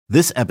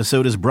This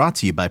episode is brought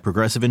to you by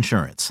Progressive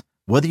Insurance.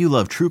 Whether you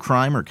love true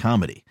crime or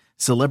comedy,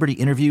 celebrity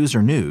interviews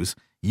or news,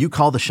 you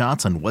call the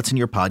shots on what's in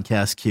your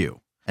podcast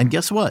queue. And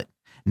guess what?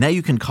 Now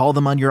you can call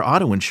them on your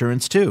auto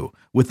insurance too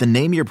with the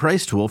Name Your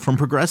Price tool from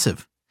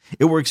Progressive.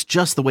 It works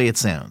just the way it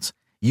sounds.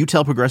 You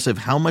tell Progressive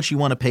how much you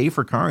want to pay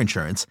for car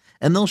insurance,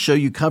 and they'll show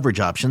you coverage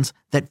options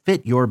that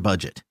fit your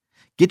budget.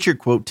 Get your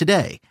quote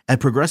today at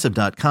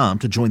Progressive.com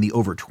to join the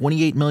over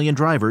 28 million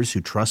drivers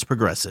who trust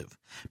Progressive.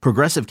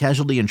 Progressive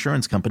Casualty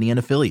Insurance Company and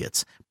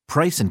Affiliates.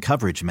 Price and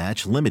coverage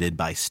match limited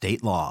by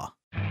state law.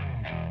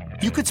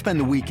 You could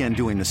spend the weekend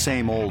doing the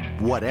same old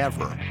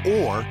whatever,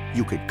 or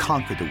you could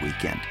conquer the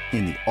weekend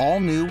in the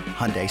all-new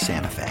Hyundai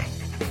Santa Fe.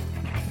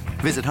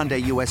 Visit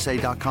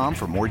HyundaiUSA.com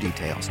for more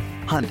details.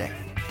 Hyundai,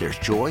 there's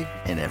joy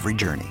in every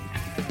journey.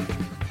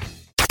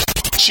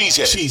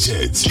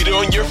 Cheeseheads. Get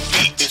on your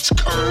feet. It's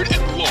Curd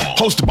and Long.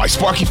 Hosted by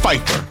Sparky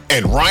Fifer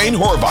and Ryan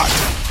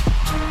Horvath.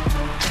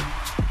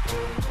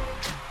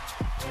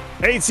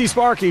 Hey, it's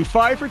Sparky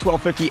Fifer,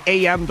 1250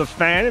 AM The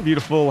Fan in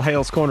beautiful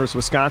Hales Corners,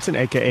 Wisconsin,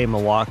 a.k.a.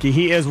 Milwaukee.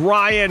 He is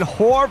Ryan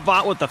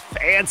Horvath with the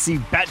fancy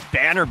bet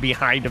banner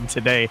behind him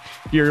today.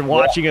 If you're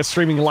watching us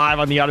streaming live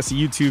on the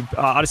Odyssey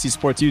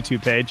Sports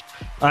YouTube page.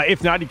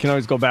 If not, you can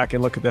always go back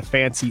and look at the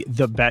fancy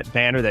The Bet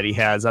banner that he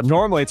has.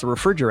 Normally, it's a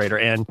refrigerator,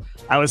 and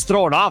I was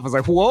thrown off. I was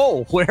like,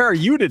 whoa, where are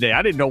you today?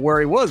 I didn't know where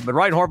he was, but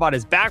Ryan Horvath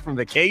is back from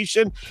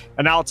vacation,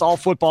 and now it's all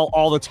football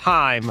all the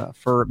time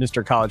for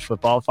Mr. College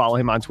Football. Follow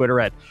him on Twitter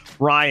at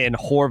Ryan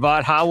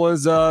Horvath. How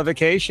was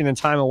vacation and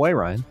time away,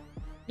 Ryan?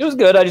 It was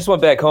good. I just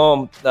went back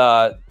home,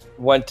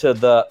 went to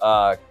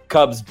the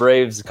Cubs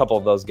Braves, a couple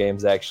of those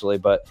games actually,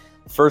 but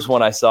the first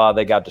one I saw,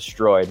 they got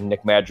destroyed.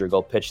 Nick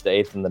Madrigal pitched the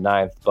 8th and the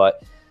 9th,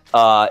 but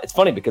it's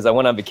funny because I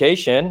went on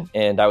vacation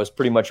and I was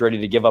pretty much ready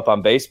to give up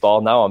on baseball.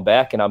 Now I'm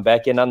back and I'm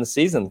back in on the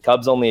season. The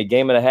Cubs only a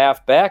game and a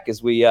half back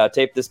as we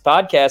tape this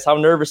podcast. How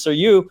nervous are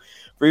you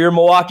for your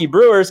Milwaukee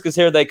Brewers? Because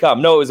here they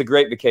come. No, it was a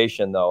great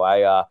vacation though.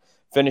 I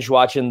finished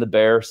watching The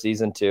Bear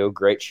season 2.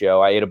 Great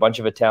show. I ate a bunch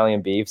of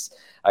Italian beefs.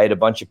 I ate a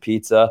bunch of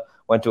pizza.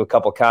 Went to a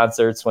couple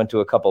concerts. Went to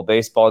a couple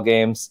baseball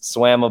games.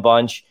 Swam a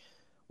bunch.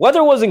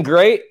 Weather wasn't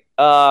great,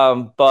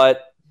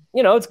 but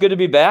you know it's good to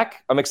be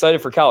back. I'm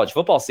excited for college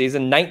football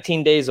season.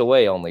 19 days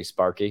away only,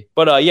 Sparky.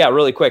 But yeah,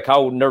 really quick,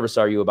 how nervous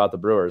are you about the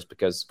Brewers?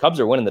 Because Cubs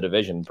are winning the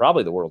division,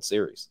 probably the World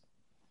Series.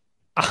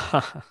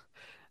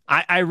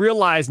 I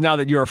realize now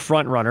that you're a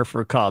front runner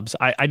for Cubs.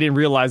 I didn't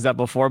realize that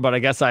before, but I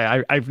guess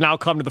I've now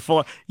come to the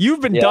full. You've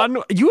been done.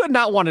 You had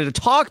not wanted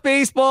to talk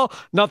baseball,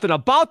 nothing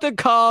about the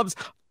Cubs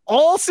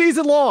all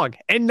season long.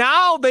 And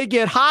now they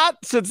get hot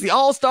since the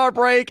All-Star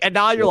break. And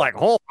now you're like,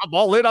 oh, I'm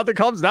all in on the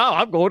Cubs now.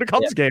 I'm going to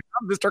Cubs game.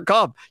 I'm Mr.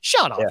 Cub.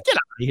 Shut up. Get out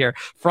of here.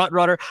 Front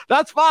runner.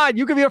 That's fine.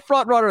 You can be a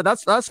front runner.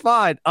 That's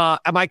fine.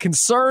 Am I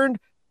concerned?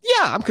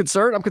 Yeah, I'm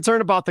concerned. I'm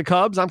concerned about the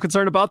Cubs. I'm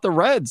concerned about the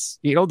Reds.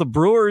 You know, the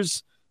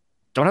Brewers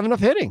don't have enough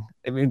hitting.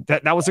 I mean,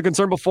 that was a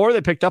concern before.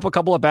 They picked up a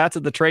couple of bats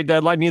at the trade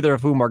deadline, neither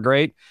of whom are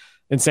great,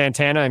 in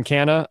Santana and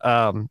Canna.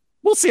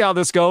 We'll see how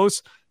this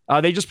goes.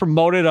 They just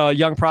promoted a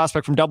young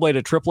prospect from AA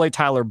to AAA,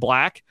 Tyler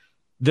Black.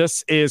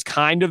 This is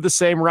kind of the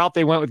same route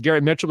they went with Gary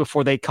Mitchell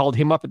before they called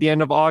him up at the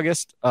end of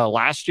August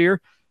last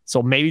year.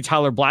 So maybe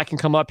Tyler Black can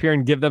come up here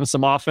and give them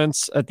some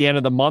offense at the end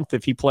of the month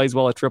if he plays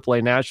well at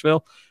AAA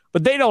Nashville.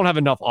 But they don't have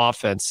enough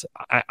offense.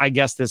 I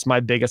guess that's my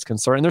biggest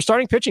concern. And their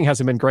starting pitching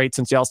hasn't been great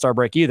since the All-Star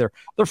break either.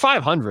 They're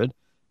 500,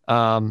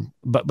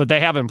 but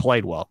they haven't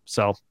played well.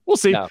 So we'll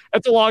see. No.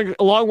 It's a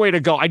long way to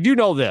go. I do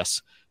know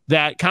this,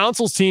 that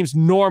Council's teams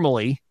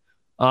normally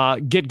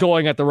get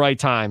going at the right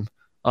time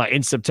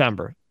in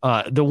September.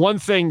 The one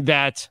thing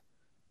that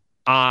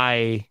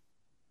I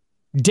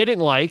didn't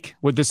like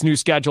with this new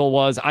schedule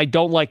was I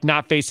don't like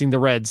not facing the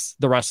Reds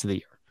the rest of the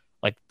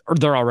year. Or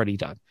they're already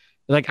done.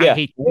 Like, yeah,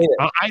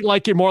 I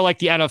like it more like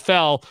the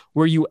NFL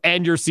where you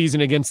end your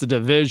season against the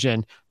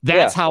division.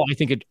 That's how I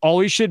think it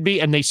always should be.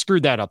 And they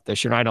screwed that up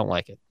this year. And I don't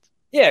like it.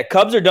 Yeah.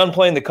 Cubs are done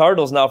playing the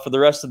Cardinals now for the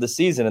rest of the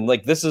season. And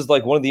like, this is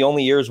like one of the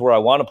only years where I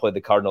want to play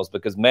the Cardinals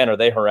because man, are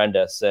they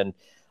horrendous. And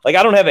like,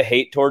 I don't have a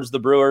hate towards the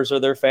Brewers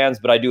or their fans,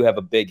 but I do have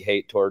a big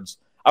hate towards,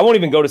 I won't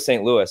even go to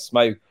St. Louis.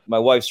 My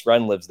wife's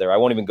friend lives there. I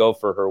won't even go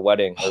for her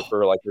wedding or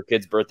for like her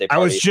kid's birthday party.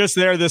 I was just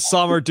there this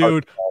summer,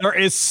 dude. There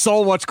is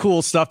so much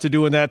cool stuff to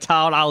do in that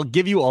town. I'll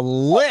give you a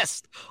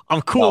list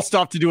of cool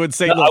stuff to do in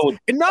St. Louis.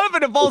 And none of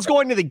it involves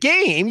going to the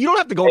game. You don't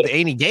have to go to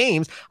any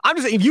games. I'm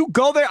just saying, if you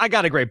go there, I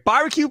got a great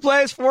barbecue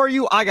place for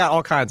you. I got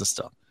all kinds of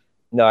stuff.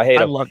 No, I hate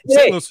them.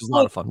 St. Louis was a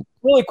lot of fun.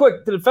 Really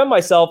quick, to defend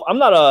myself, I'm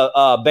not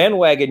a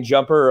bandwagon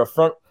jumper or a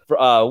front.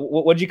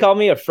 What'd you call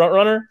me? A front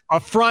runner?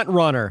 A front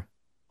runner.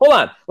 Hold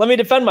on. Let me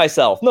defend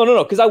myself.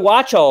 No. Because I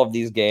watch all of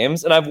these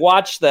games, and I've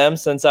watched them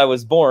since I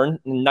was born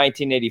in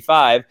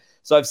 1985.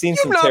 So I've seen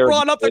some terrible. You've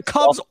not brought up the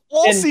Cubs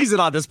all season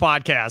on this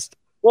podcast.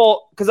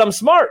 Well, because I'm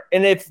smart.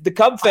 And if the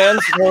Cub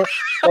fans were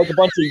like a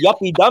bunch of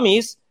yuppie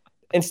dummies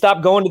and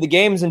stop going to the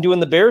games and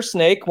doing the bear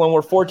snake when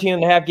we're 14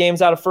 and a half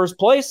games out of first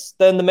place,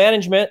 then the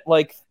management,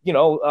 Ricketts.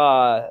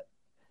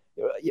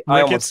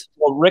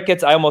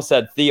 I almost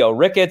said Theo.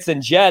 Ricketts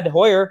and Jed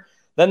Hoyer,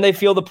 then they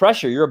feel the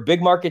pressure. You're a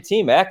big market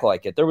team. Act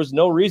like it. There was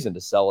no reason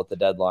to sell at the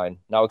deadline.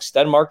 Now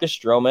extend Marcus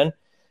Stroman,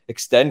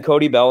 extend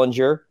Cody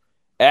Bellinger,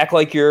 act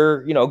like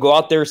you're, go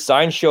out there,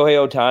 sign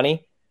Shohei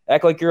Ohtani,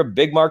 act like you're a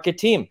big market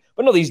team.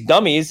 But no, these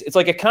dummies, it's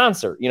like a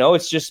concert.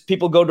 It's just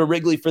people go to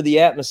Wrigley for the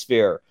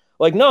atmosphere.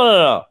 Like,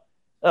 no.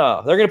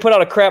 They're going to put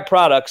out a crap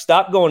product,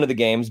 stop going to the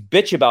games,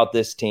 bitch about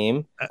this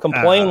team,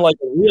 complain like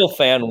a real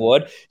fan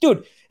would.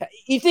 Dude,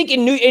 you think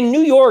in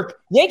New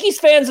York, Yankees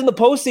fans in the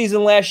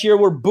postseason last year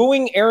were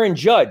booing Aaron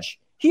Judge.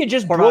 He had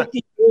just broke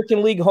the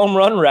American League home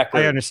run record.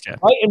 I understand.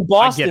 Right? In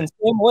Boston,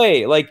 same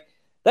way. Like,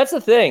 that's the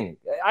thing.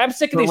 I'm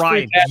sick of these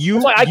Ryan,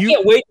 I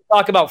can't wait to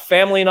talk about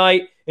family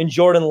night and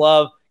Jordan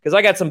Love because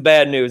I got some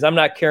bad news. I'm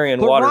not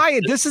carrying water.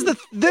 Ryan, this is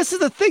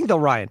the thing, though,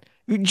 Ryan.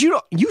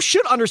 You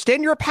should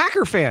understand you're a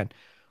Packer fan.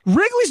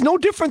 Wrigley's no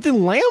different than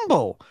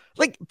Lambeau.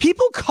 Like,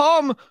 people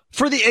come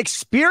for the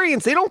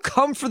experience. They don't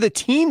come for the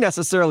team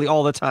necessarily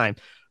all the time.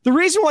 The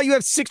reason why you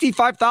have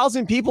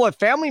 65,000 people at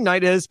family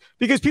night is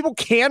because people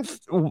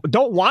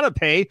don't want to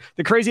pay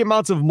the crazy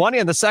amounts of money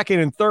on the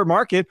second and third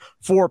market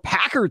for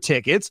Packer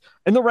tickets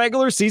in the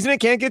regular season and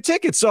can't get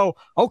tickets. So,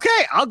 okay,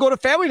 I'll go to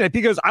family night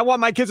because I want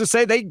my kids to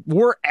say they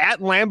were at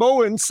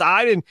Lambeau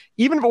inside. And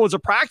even if it was a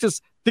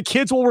practice, the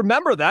kids will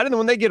remember that. And then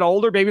when they get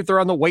older, maybe if they're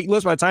on the wait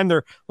list, by the time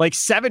they're like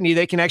 70,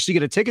 they can actually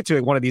get a ticket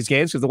to one of these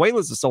games because the wait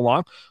list is so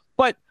long.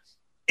 But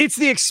it's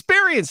the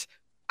experience.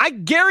 I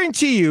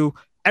guarantee you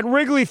at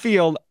Wrigley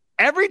Field,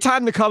 every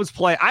time the Cubs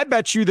play, I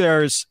bet you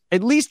there's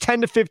at least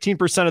 10 to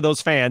 15% of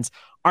those fans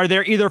are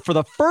there either for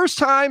the first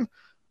time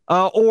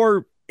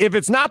or if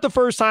it's not the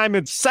first time,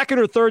 it's second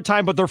or third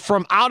time, but they're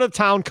from out of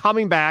town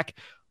coming back.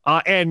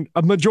 And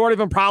a majority of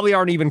them probably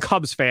aren't even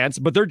Cubs fans,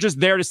 but they're just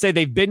there to say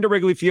they've been to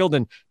Wrigley Field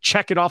and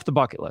check it off the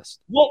bucket list.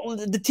 Well,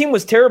 the team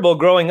was terrible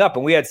growing up,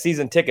 and we had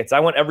season tickets. I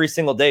went every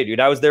single day, dude.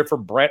 I was there for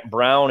Brent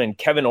Brown and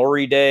Kevin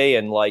Ory Day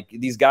and like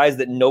these guys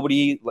that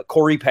nobody, like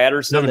Corey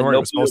Patterson, that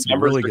nobody remembers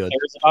really good.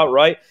 Cares about,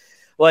 right?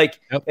 Like,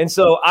 yep. And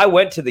so I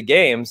went to the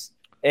games,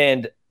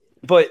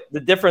 but the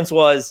difference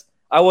was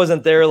I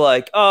wasn't there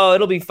like, oh,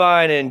 it'll be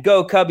fine and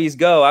go Cubbies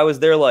go. I was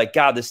there like,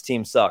 God, this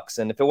team sucks.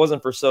 And if it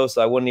wasn't for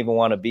Sosa, I wouldn't even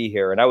want to be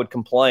here. And I would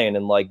complain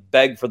and like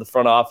beg for the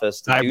front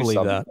office to do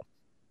something. That.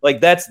 Like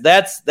that's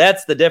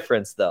the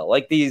difference though.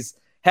 Like these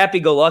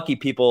happy-go-lucky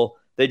people,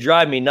 they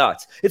drive me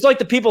nuts. It's like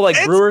the people like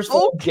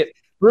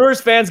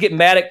Brewers fans get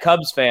mad at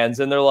Cubs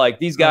fans and they're like,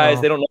 these guys,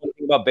 they don't know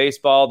anything about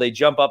baseball. They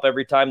jump up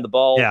every time the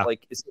ball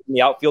is in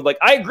the outfield. Like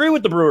I agree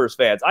with the Brewers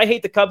fans. I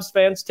hate the Cubs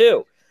fans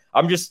too.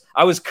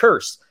 I was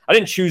cursed. I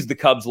didn't choose the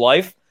Cubs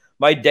life.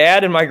 My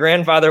dad and my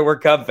grandfather were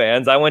Cub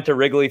fans. I went to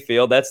Wrigley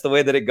Field. That's the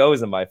way that it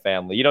goes in my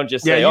family. You don't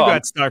just say,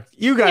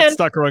 you got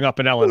stuck growing up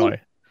in Illinois.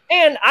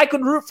 And I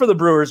could root for the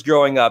Brewers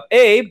growing up.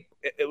 Abe,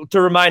 to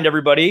remind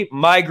everybody,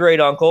 my great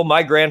uncle,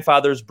 my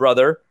grandfather's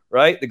brother,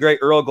 right? The great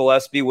Earl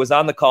Gillespie was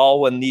on the call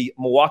when the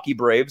Milwaukee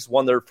Braves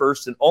won their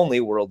first and only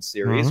World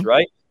Series,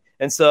 right?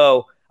 And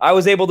so I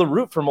was able to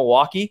root for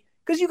Milwaukee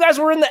because you guys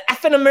were in the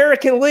effing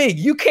American League.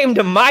 You came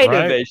to my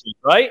division,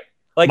 right?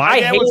 Like my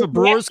dad was a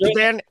Brewers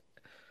fan.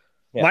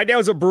 Yeah. My dad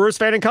was a Brewers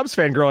fan and Cubs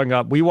fan growing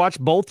up. We watched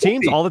both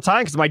teams all the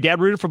time because my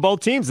dad rooted for both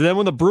teams. And then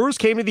when the Brewers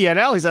came to the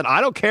NL, he said,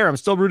 I don't care. I'm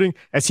still rooting,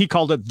 as he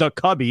called it, the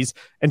Cubbies,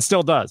 and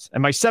still does.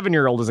 And my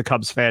 7-year-old is a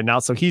Cubs fan now,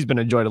 so he's been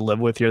a joy to live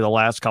with here the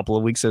last couple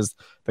of weeks as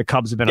the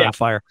Cubs have been on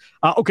fire.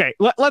 Okay,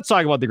 let's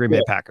talk about the Green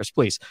Bay Packers,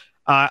 please.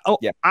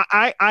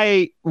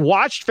 I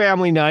watched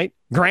Family Night.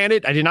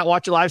 Granted, I did not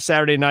watch it live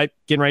Saturday night,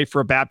 getting ready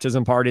for a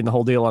baptism party and the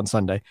whole deal on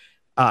Sunday.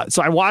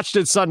 So I watched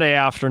it Sunday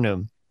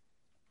afternoon.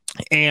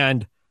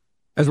 And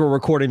as we're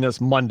recording this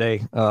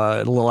Monday, a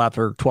little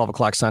after 12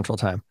 o'clock Central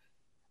Time,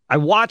 I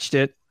watched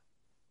it,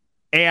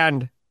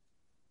 and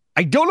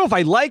I don't know if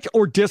I liked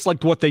or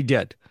disliked what they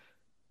did.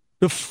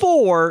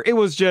 Before, it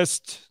was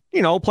just,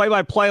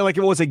 play-by-play like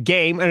it was a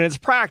game, and it's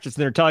practice,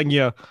 and they're telling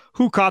you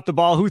who caught the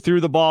ball, who threw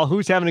the ball,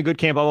 who's having a good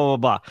camp, blah, blah,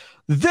 blah, blah.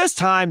 This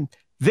time,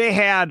 they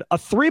had a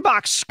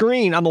 3-box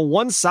screen on the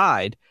one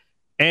side,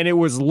 and it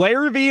was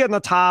Larry V on the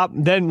top,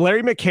 then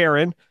Larry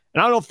McCarron.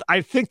 And I don't know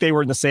I think they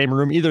were in the same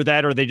room, either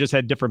that or they just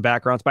had different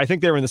backgrounds, but I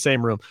think they were in the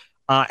same room.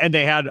 And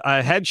they had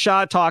a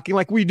headshot talking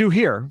like we do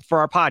here for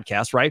our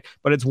podcast, right?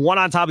 But it's one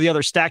on top of the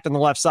other stacked on the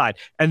left side.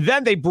 And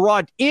then they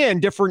brought in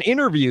different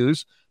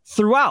interviews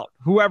throughout,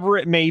 whoever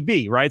it may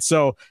be, right?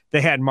 So they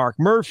had Mark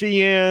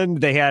Murphy in,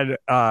 they had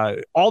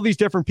all these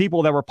different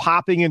people that were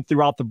popping in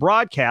throughout the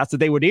broadcast that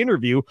they would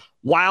interview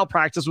while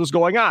practice was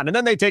going on. And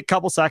then they take a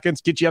couple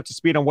seconds, get you up to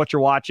speed on what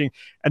you're watching,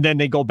 and then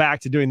they go back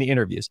to doing the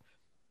interviews.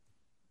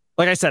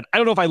 Like I said, I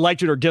don't know if I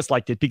liked it or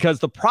disliked it because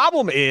the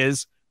problem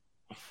is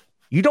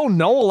you don't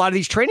know a lot of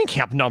these training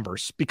camp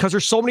numbers because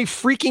there's so many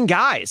freaking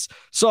guys.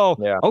 So,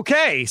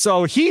 okay.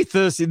 So Heath,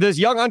 this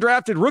young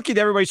undrafted rookie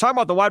that everybody's talking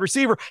about, the wide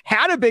receiver,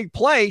 had a big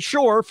play.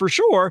 Sure, for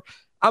sure.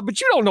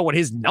 But you don't know what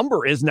his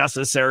number is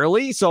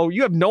necessarily. So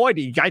you have no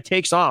idea. Guy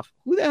takes off.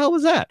 Who the hell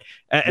was that?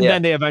 And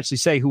then they eventually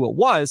say who it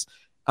was,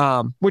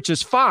 which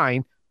is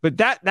fine. But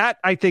that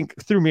I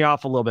think threw me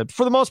off a little bit.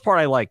 For the most part,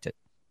 I liked it.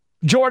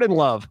 Jordan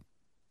Love.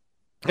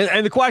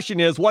 And the question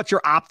is, what's your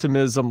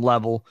optimism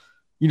level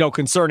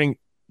concerning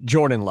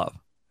Jordan Love.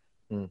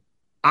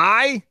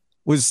 I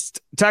was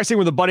texting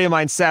with a buddy of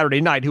mine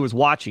Saturday night who was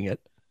watching it.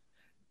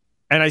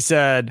 And I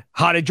said,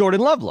 how did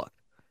Jordan Love look?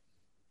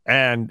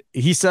 And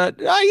he said,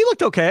 he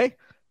looked okay.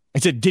 I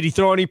said, did he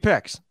throw any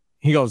picks?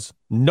 He goes,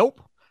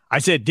 nope. I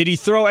said, did he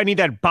throw any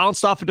that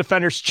bounced off a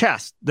defender's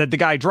chest that the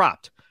guy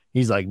dropped?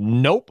 He's like,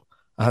 nope.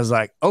 I was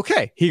like,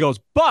 okay. He goes,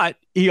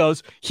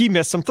 he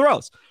missed some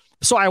throws.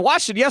 So I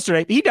watched it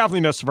yesterday. He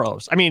definitely missed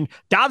throws. I mean,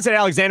 Dobbs and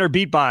Alexander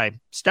beat by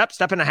step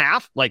and a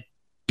half,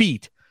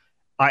 beat.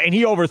 And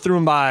he overthrew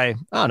him by,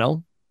 I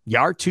don't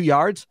know, 2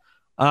 yards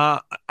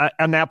on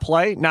that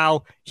play.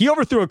 Now, he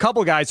overthrew a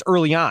couple guys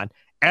early on.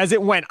 As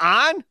it went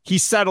on, he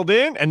settled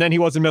in, and then he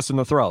wasn't missing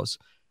the throws.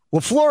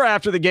 LaFleur,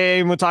 after the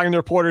game, when talking to the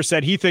reporter,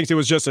 said he thinks it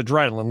was just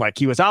adrenaline. Like,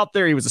 he was out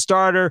there, he was a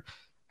starter.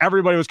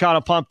 Everybody was kind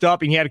of pumped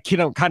up, and he had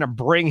to kind of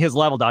bring his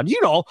level down.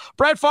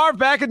 Brett Favre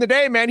back in the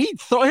day, man,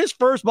 his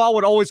first ball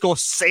would always go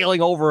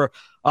sailing over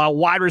a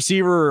wide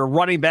receiver or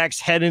running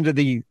back's head into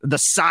the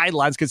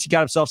sidelines because he got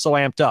himself so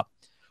amped up.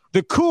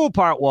 The cool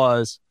part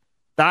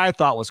that I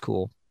thought was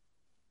cool.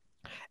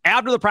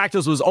 After the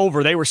practice was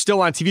over, they were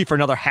still on TV for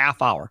another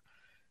half hour.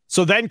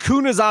 So then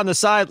Kuhn is on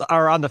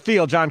the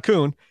field, John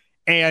Kuhn,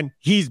 and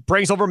he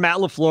brings over Matt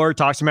LaFleur,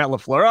 talks to Matt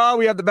LaFleur. Oh,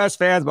 we have the best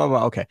fans, blah, blah,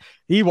 blah. Okay.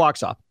 He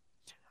walks up.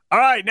 All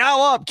right,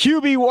 now up,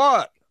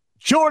 QB1,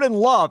 Jordan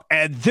Love.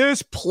 And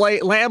this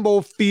play,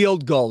 Lambeau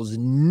Field goes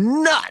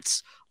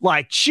nuts,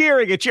 like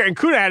cheering and cheering.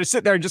 Kuhn had to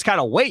sit there and just kind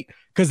of wait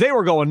because they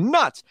were going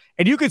nuts.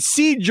 And you could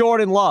see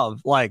Jordan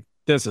Love, like,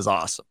 this is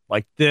awesome.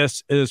 Like,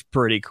 this is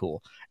pretty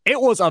cool. It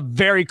was a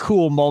very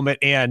cool moment,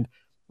 and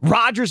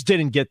Rodgers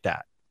didn't get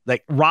that.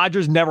 Like,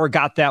 Rodgers never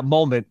got that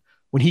moment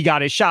when he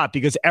got his shot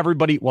because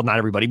not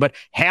everybody, but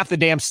half the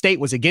damn state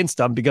was against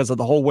him because of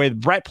the whole way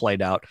Brett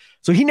played out.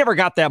 So he never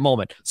got that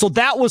moment. So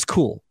that was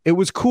cool. It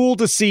was cool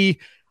to see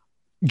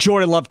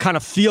Jordan Love kind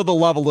of feel the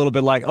love a little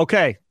bit like,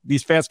 okay,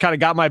 these fans kind of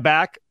got my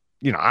back.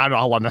 I don't know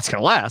how long that's going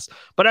to last,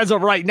 but as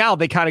of right now,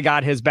 they kind of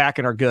got his back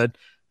and are good.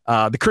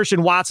 The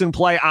Christian Watson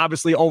play,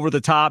 obviously over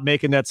the top,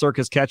 making that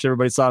circus catch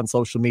everybody saw on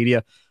social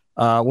media,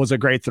 was a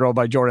great throw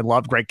by Jordan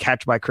Love. Great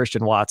catch by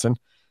Christian Watson.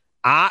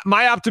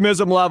 My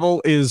optimism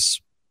level is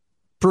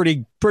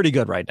pretty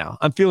good right now.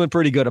 I'm feeling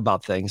pretty good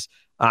about things.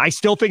 I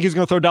still think he's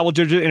going to throw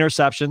double-digit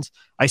interceptions.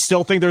 I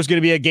still think there's going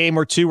to be a game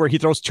or two where he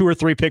throws 2 or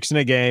 3 picks in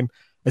a game.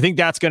 I think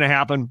that's going to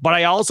happen. But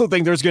I also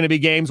think there's going to be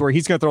games where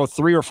he's going to throw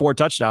 3 or 4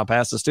 touchdown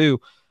passes too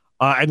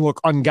and look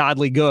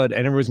ungodly good.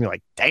 And everyone's going to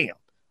be like, damn.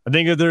 I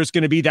think that there's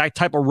going to be that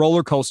type of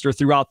roller coaster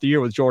throughout the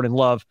year with Jordan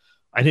Love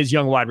and his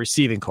young wide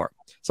receiving corps.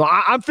 So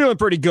I'm feeling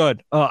pretty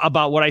good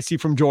about what I see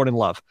from Jordan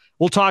Love.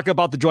 We'll talk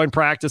about the joint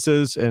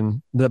practices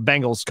and the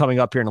Bengals coming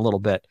up here in a little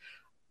bit.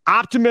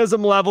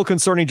 Optimism level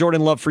concerning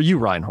Jordan Love for you,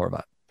 Ryan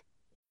Horvat.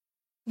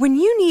 When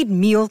you need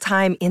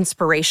mealtime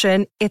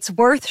inspiration, it's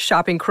worth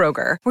shopping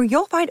Kroger, where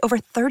you'll find over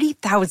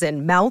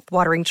 30,000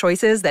 mouth-watering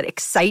choices that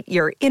excite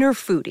your inner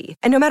foodie.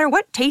 And no matter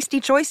what tasty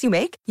choice you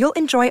make, you'll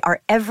enjoy our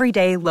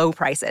everyday low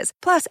prices,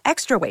 plus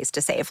extra ways to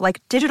save,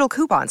 like digital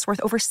coupons worth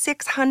over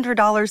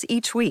 $600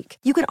 each week.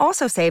 You can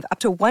also save up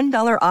to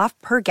 $1 off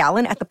per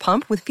gallon at the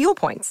pump with fuel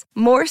points.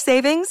 More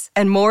savings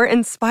and more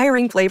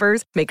inspiring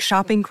flavors make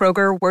shopping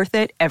Kroger worth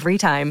it every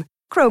time.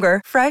 Kroger,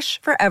 fresh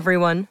for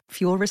everyone.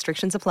 Fuel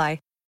restrictions apply.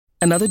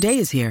 Another day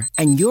is here,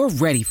 and you're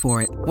ready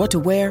for it. What to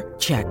wear?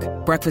 Check.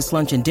 Breakfast,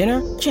 lunch, and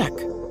dinner? Check.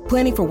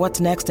 Planning for what's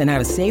next and how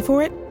to save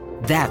for it?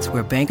 That's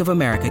where Bank of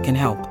America can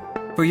help.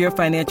 For your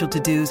financial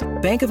to-dos,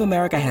 Bank of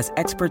America has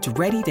experts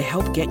ready to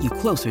help get you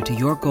closer to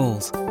your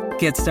goals.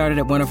 Get started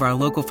at one of our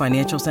local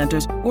financial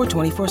centers or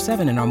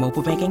 24/7 in our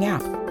mobile banking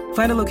app.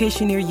 Find a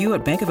location near you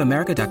at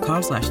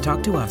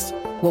bankofamerica.com/talktous.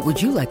 What would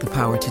you like the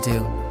power to do?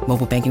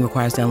 Mobile banking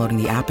requires downloading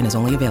the app and is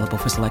only available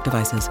for select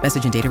devices.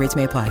 Message and data rates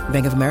may apply.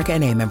 Bank of America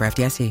N.A., member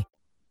FDIC.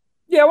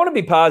 Yeah, I want to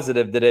be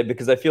positive today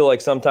because I feel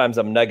like sometimes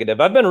I'm negative.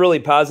 I've been really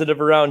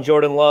positive around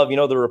Jordan Love.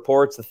 The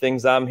reports, the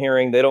things I'm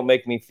hearing, they don't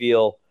make me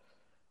feel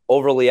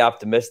overly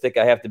optimistic.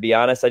 I have to be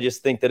honest. I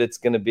just think that it's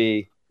going to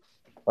be,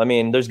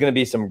 there's going to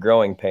be some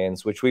growing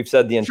pains, which we've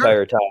said the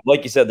entire time.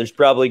 Like you said, there's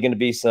probably going to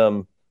be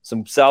some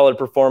solid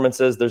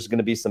performances. There's going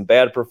to be some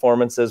bad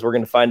performances. We're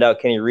going to find out,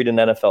 can he read an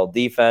NFL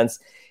defense?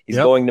 He's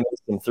going to make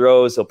some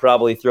throws. He'll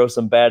probably throw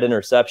some bad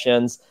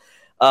interceptions.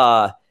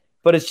 But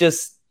it's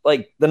just,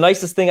 like, the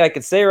nicest thing I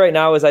could say right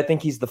now is I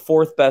think he's the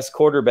 4th best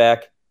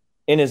quarterback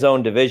in his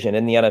own division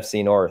in the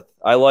NFC North.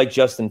 I like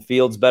Justin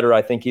Fields better.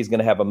 I think he's going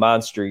to have a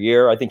monster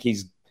year. I think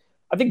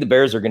the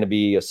Bears are going to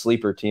be a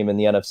sleeper team in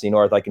the NFC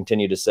North. I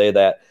continue to say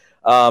that.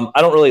 I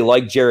don't really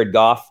like Jared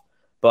Goff,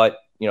 but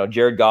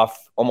Jared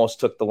Goff almost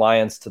took the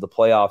Lions to the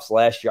playoffs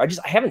last year.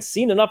 I haven't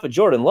seen enough of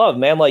Jordan Love,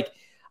 man. Like,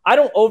 I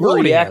don't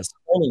overreact to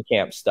training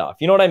camp stuff.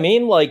 You know what I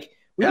mean? Like,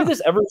 we do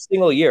this every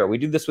single year. We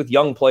do this with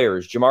young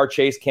players. Jamar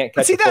Chase can't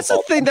catch. See, that's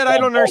the thing that I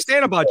don't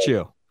understand about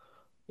you.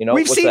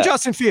 We've seen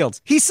Justin Fields.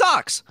 He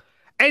sucks.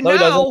 And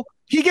now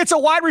he gets a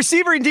wide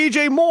receiver in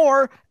DJ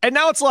Moore, and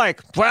now it's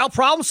like, well,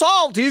 problem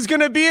solved. He's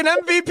going to be an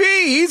MVP.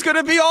 He's going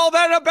to be all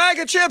that in a bag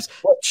of chips.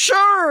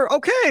 Sure,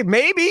 okay,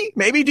 maybe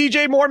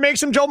DJ Moore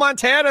makes him Joe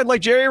Montana,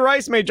 like Jerry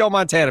Rice made Joe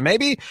Montana.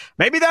 Maybe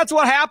that's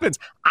what happens.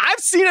 I've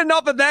seen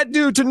enough of that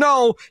dude to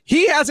know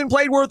he hasn't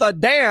played worth a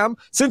damn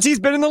since he's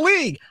been in the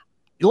league.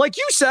 Like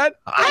you said,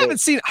 I haven't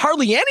seen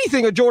hardly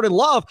anything of Jordan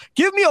Love.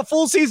 Give me a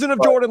full season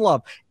of Jordan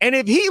Love. And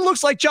if he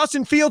looks like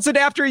Justin Fields did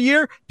after a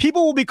year,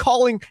 people will be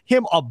calling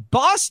him a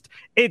bust.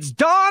 It's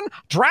done.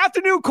 Draft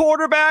a new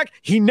quarterback.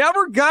 He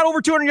never got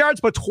over 200 yards,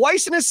 but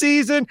twice in a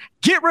season.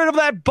 Get rid of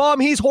that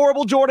bum. He's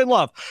horrible, Jordan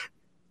Love.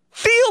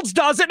 Fields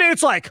does it, and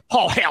it's like,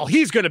 oh, hell,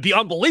 he's going to be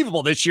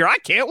unbelievable this year. I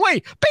can't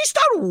wait. Based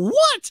on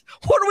what?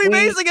 What are we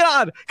basing it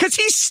on? Because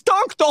he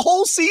stunk the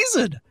whole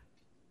season.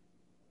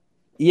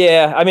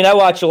 Yeah, I mean, I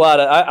watch a lot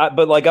of,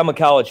 but like I'm a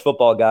college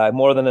football guy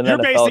more than an NFL. You're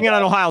basing it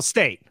on Ohio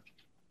State.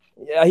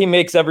 Yeah, he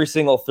makes every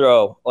single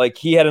throw. Like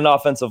he had an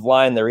offensive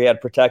line there. He had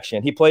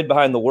protection. He played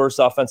behind the worst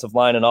offensive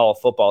line in all of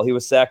football. He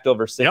was sacked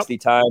over 60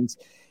 times,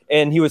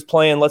 and he was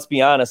playing. Let's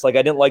be honest. Like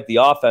I didn't like the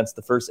offense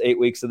the first 8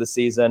 weeks of the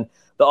season.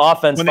 The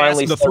offense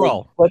finally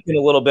started clicking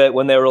a little bit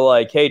when they were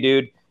like, "Hey,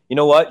 dude, you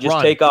know what?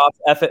 Just take off,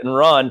 F it, and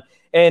run."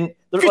 And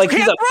they're like,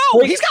 he's got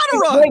to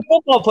run. Great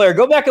football player.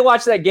 Go back and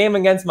watch that game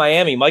against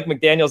Miami. Mike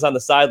McDaniel's on the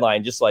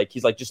sideline, just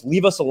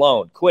leave us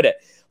alone. Quit it.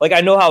 Like,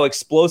 I know how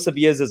explosive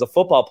he is as a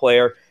football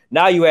player.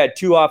 Now you add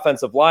 2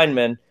 offensive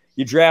linemen.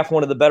 You draft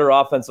one of the better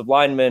offensive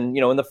linemen,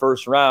 in the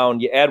first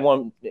round. You add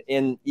one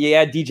in. You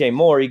add DJ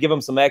Moore. You give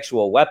him some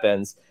actual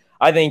weapons.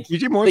 I think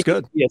DJ Moore's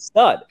good. Be a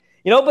stud.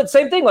 But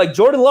same thing. Like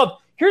Jordan Love.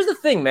 Here's the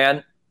thing,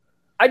 man.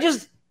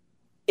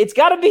 It's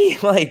got to be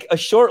like a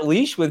short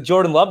leash with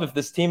Jordan Love if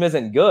this team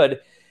isn't good.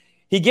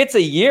 He gets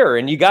a year,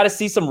 and you got to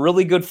see some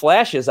really good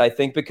flashes, I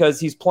think, because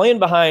he's playing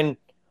behind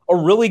a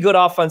really good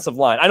offensive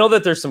line. I know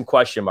that there's some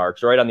question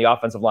marks, right, on the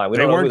offensive line. We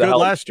don't know who the hell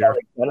last year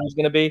is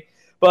going to be.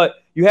 But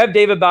you have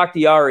David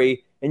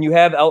Bakhtiari, and you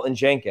have Elton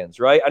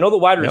Jenkins, right? I know the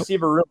wide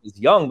receiver room is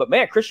young, but,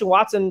 man, Christian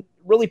Watson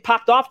really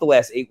popped off the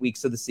last 8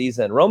 weeks of the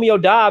season. Romeo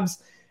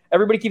Doubs,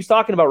 everybody keeps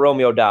talking about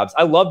Romeo Doubs.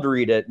 I loved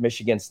Reed at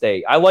Michigan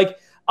State.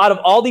 Out of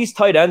all these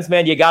tight ends,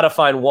 man, you got to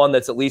find one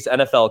that's at least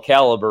NFL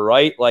caliber,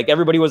 right? Like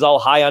everybody was all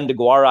high on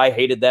DeGuara. I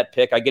hated that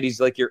pick. I get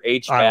he's like your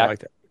H-back.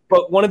 Like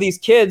but one of these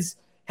kids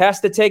has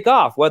to take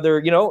off,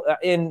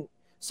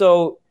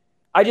 so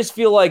I just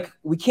feel like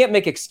we can't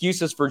make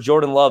excuses for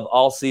Jordan Love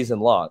all season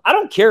long. I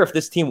don't care if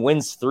this team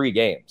wins 3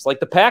 games. Like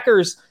the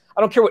Packers,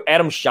 I don't care what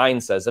Adam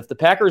Shine says. If the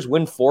Packers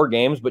win 4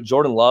 games, but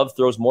Jordan Love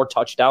throws more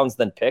touchdowns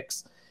than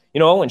picks,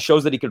 and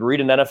shows that he could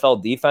read an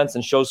NFL defense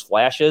and shows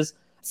flashes,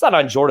 it's not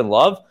on Jordan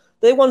Love.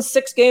 They won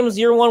 6 games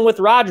year 1 with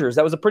Rodgers.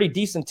 That was a pretty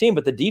decent team,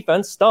 but the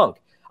defense stunk.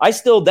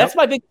 That's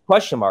my big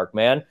question mark,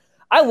 man.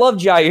 I love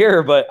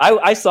Jair, but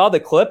I saw the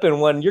clip, and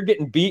when you're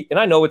getting beat, and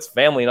I know it's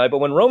family night, but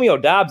when Romeo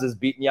Doubs is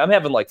beating you, I'm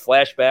having like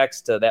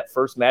flashbacks to that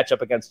first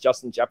matchup against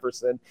Justin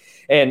Jefferson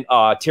and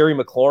Terry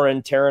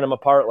McLaurin tearing him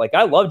apart. Like,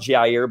 I love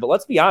Jair, but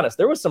let's be honest,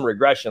 there was some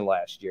regression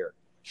last year.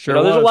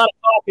 Sure, there's a lot of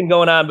talking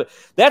going on, but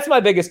that's my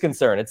biggest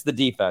concern. It's the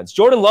defense.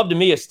 Jordan Love to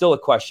me is still a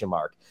question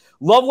mark.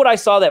 Love what I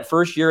saw that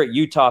first year at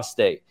Utah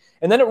State.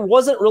 And then it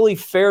wasn't really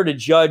fair to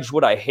judge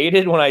what I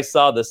hated when I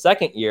saw the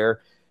second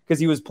year because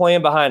he was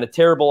playing behind a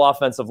terrible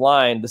offensive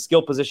line. The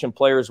skill position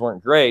players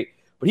weren't great,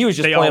 but he was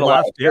just playing a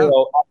lot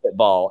of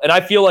ball. And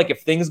I feel like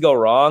if things go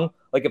wrong,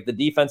 like if the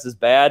defense is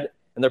bad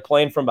and they're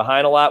playing from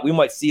behind a lot, we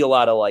might see a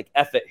lot of like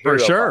F it hero.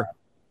 For sure.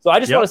 So I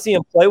just want to see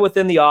him play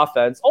within the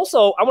offense.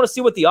 Also, I want to see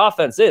what the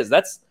offense is.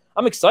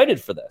 I'm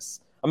excited for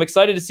this. I'm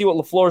excited to see what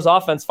LaFleur's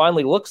offense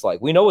finally looks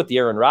like. We know what the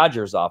Aaron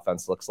Rodgers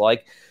offense looks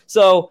like.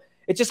 So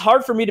it's just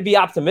hard for me to be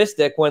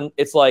optimistic when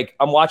it's like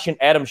I'm watching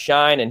Adam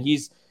Shine and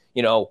he's,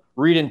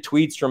 reading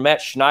tweets from Matt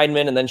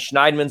Schneidman and then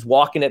Schneidman's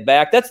walking it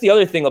back. That's the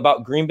other thing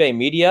about Green Bay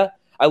media.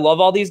 I love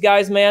all these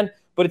guys, man,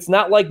 but it's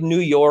not like New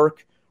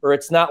York or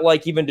it's not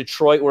like even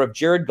Detroit where if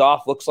Jared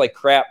Goff looks like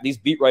crap, these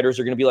beat writers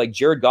are going to be like,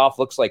 Jared Goff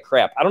looks like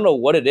crap. I don't know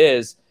what it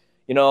is,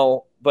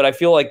 but I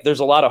feel like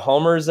there's a lot of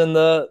homers in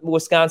the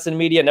Wisconsin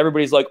media and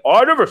everybody's like, oh,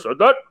 I never said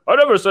that. I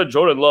never said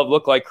Jordan Love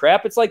looked like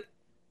crap. It's like,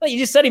 you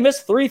just said he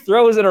missed 3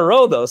 throws in a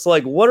row, though. So,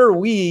 like, what are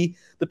we,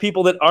 the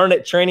people that aren't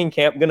at training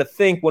camp, going to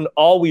think when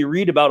all we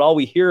read about, all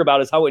we hear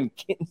about is how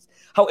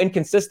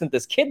inconsistent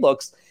this kid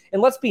looks? And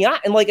let's be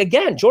honest. And, like,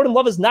 again, Jordan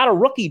Love is not a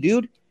rookie,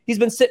 dude. He's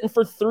been sitting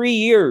for 3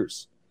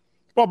 years.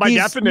 Well, by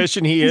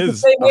definition, he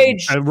is the same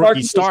age, a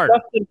rookie start.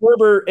 Justin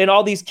Herbert and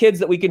all these kids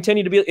that we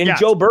continue to be in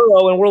Joe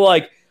Burrow, and we're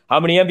like, how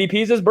many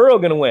MVPs is Burrow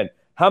going to win?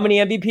 How many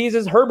MVPs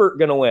is Herbert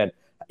going to win?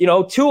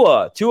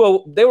 Tua,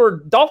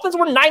 Dolphins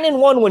were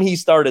 9-1 when he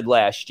started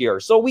last year.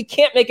 So we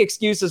can't make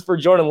excuses for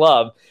Jordan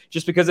Love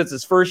just because it's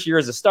his first year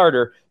as a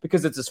starter,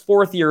 because it's his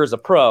 4th year as a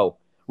pro.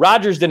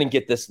 Rodgers didn't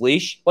get this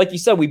leash. Like you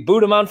said, we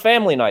booed him on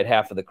family night,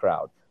 half of the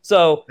crowd.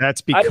 So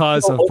that's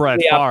because of Brett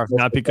Favre,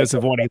 not because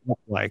of what he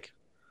looked like.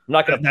 I'm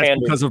not going to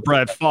pander. Because of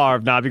Brett Favre,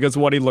 not because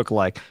of what he looked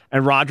like.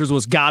 And Rodgers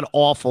was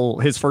god-awful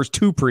his first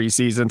 2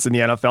 preseasons in the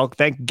NFL.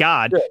 Thank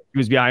God he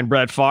was behind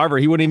Brett Favre, or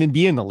he wouldn't even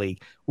be in the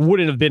league.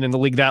 Wouldn't have been in the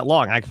league that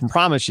long. I can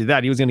promise you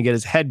that. He was going to get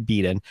his head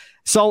beaten.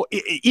 So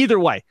either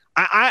way,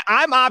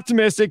 I'm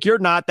optimistic. You're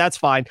not. That's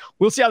fine.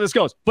 We'll see how this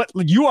goes. But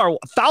you are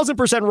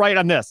 1,000% right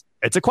on this.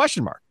 It's a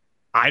question mark.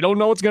 I don't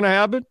know what's going to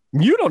happen.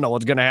 You don't know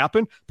what's going to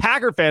happen.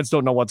 Packer fans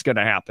don't know what's going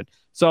to happen.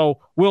 So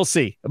we'll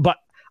see. But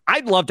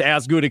I'd love to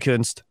ask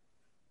Gutekunst,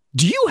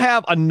 do you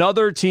have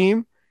another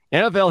team,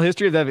 NFL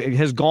history, that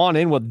has gone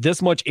in with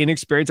this much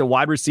inexperience at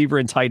wide receiver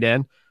and tight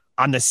end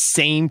on the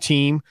same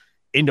team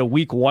into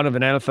week 1 of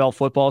an NFL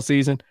football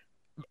season?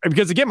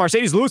 Because again,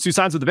 Mercedes Lewis, who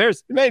signs with the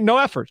Bears, made no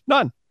effort.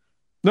 None.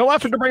 No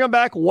effort to bring him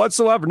back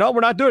whatsoever. No,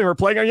 we're not doing it. We're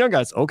playing our young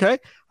guys. Okay.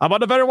 How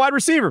about a veteran wide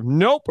receiver?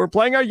 Nope. We're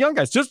playing our young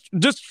guys. Just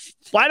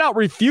flat out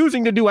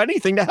refusing to do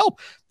anything to help.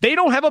 They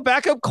don't have a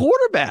backup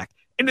quarterback.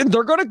 And then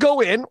they're going to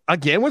go in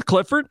again with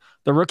Clifford,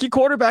 the rookie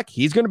quarterback.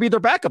 He's going to be their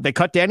backup. They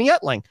cut Danny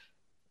Etling.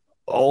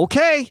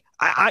 Okay.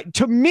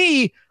 To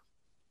me,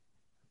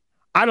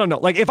 I don't know.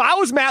 Like, if I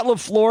was Matt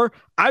LaFleur,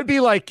 I'd be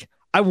like,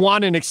 I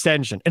want an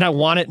extension and I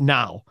want it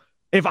now.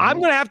 If I'm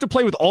going to have to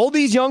play with all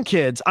these young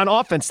kids on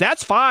offense,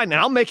 that's fine, and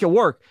I'll make it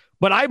work.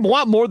 But I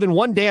want more than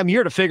 1 damn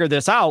year to figure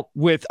this out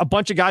with a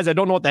bunch of guys that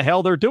don't know what the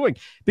hell they're doing.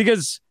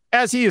 Because,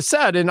 as he has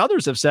said, and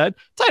others have said,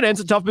 tight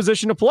end's a tough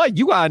position to play.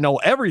 You got to know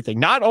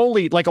everything, not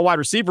only like a wide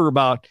receiver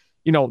about,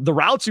 the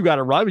routes you got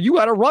to run, but you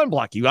got to run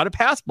block, you got to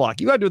pass block,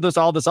 you got to do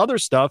all this other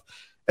stuff.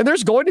 And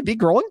there's going to be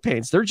growing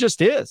pains. There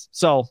just is.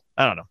 So,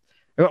 I don't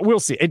know. We'll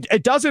see.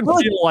 It doesn't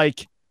feel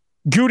like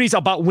Goody's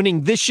about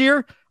winning this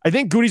year. I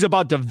think Goody's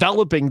about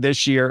developing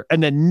this year,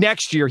 and then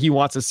next year he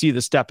wants to see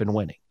the step in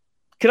winning.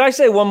 Can I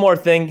say one more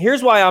thing?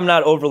 Here's why I'm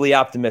not overly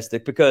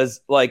optimistic, because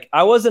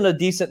I was in a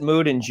decent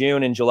mood in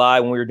June and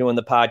July when we were doing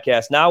the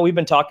podcast. Now we've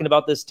been talking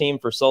about this team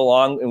for so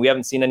long and we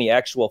haven't seen any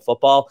actual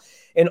football.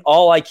 And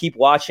all I keep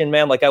watching,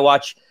 man, I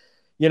watch,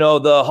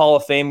 the Hall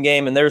of Fame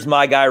game, and there's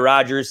my guy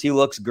Rodgers. He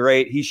looks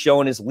great. He's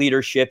showing his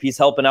leadership. He's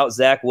helping out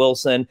Zach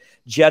Wilson.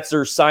 Jets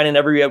are signing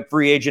every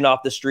free agent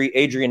off the street,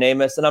 Adrian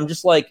Amos. And I'm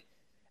just like,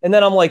 and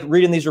then I'm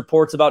reading these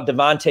reports about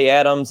Devontae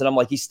Adams, and I'm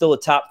like, he's still a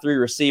top 3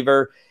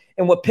 receiver.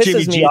 And what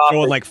pisses me off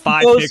throwing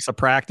 5 picks of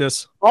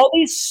practice. All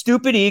these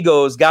stupid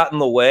egos got in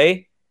the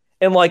way.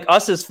 And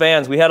us as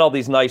fans, we had all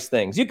these nice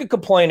things. You could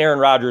complain Aaron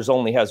Rodgers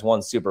only has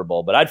 1 Super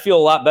Bowl, but I'd feel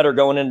a lot better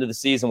going into the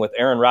season with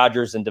Aaron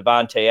Rodgers and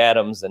Devontae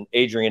Adams and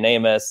Adrian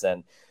Amos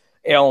and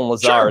Allen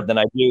Lazard than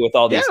I do with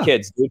all these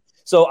kids, dude.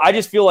 So I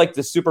just feel like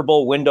the Super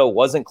Bowl window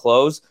wasn't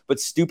closed, but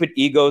stupid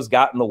egos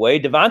got in the way.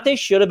 Devontae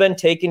should have been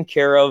taken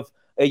care of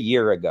a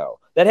year ago.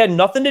 That had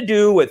nothing to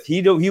do with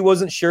he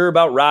wasn't sure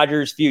about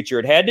Rodgers' future.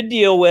 It had to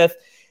deal with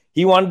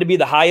he wanted to be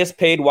the highest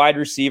paid wide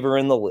receiver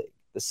in the league.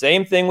 The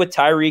same thing with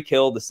Tyreek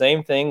Hill, the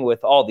same thing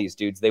with all these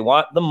dudes. They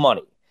want the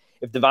money.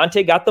 If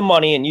Devontae got the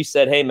money and you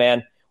said, hey,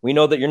 man, we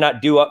know that you're not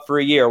due up for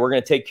a year, we're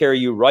going to take care of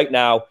you right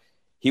now,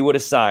 he would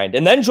have signed.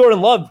 And then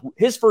Jordan Love,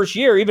 his first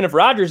year, even if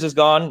Rodgers is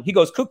gone, he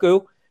goes cuckoo,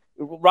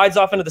 rides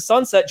off into the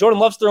sunset. Jordan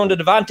Love's throwing to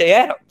Devontae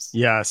Adams.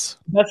 Yes.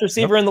 Best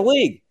receiver in the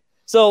league.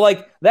 So,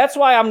 that's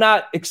why I'm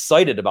not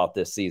excited about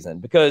this season,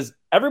 because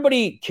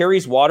everybody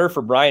carries water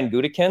for Brian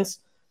Gutekunst,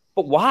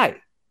 but why?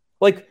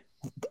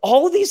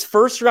 All of these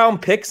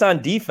first-round picks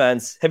on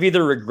defense have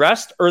either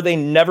regressed or they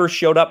never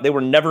showed up. They were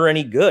never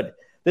any good.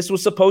 This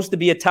was supposed to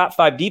be a top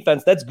 5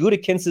 defense. That's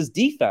Gutekunst's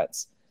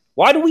defense.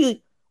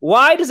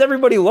 Why does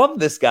everybody love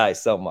this guy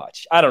so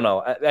much? I don't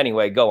know.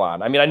 Anyway, go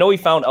on. I mean, I know he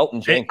found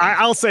Elton Jenkins.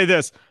 I'll say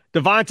this.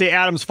 Devontae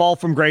Adams' fall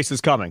from grace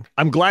is coming.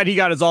 I'm glad he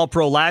got his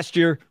All-Pro last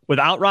year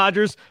without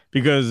Rodgers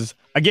because,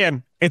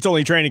 again, it's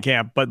only training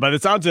camp. But by the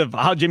sounds of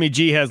how Jimmy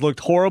G has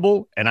looked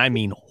horrible, and I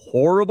mean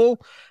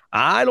horrible,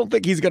 I don't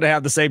think he's going to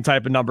have the same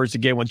type of numbers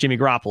again with Jimmy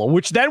Garoppolo,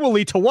 which then will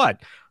lead to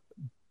what?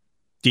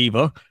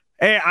 Diva.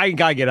 Hey, I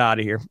got to get out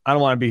of here. I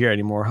don't want to be here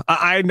anymore.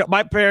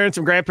 My parents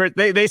and grandparents,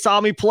 they saw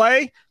me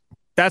play.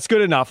 That's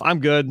good enough. I'm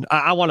good.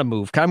 I want to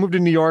move. Can I move to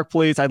New York,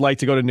 please? I'd like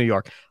to go to New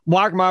York.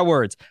 Mark my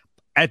words.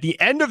 At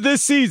the end of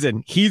this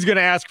season, he's going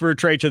to ask for a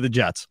trade to the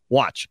Jets.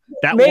 Watch.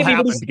 That will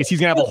happen because he's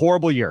going to have a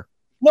horrible year.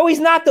 No, he's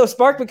not, though,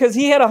 Spark, because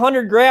he had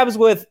 100 grabs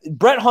with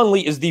Brett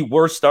Hundley is the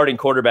worst starting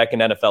quarterback in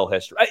NFL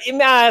history.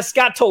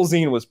 Scott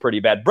Tolzien was pretty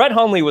bad. Brett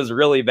Hundley was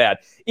really bad.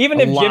 Even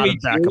if Jimmy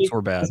G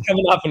were bad. is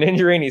coming off an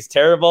injury and he's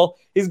terrible,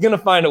 he's going to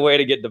find a way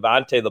to get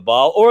Devontae the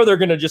ball, or they're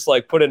going to just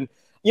put in,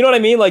 you know what I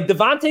mean?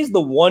 Devontae's the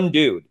one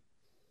dude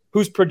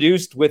who's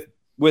produced with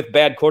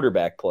bad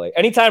quarterback play.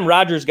 Anytime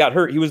Rodgers got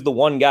hurt, he was the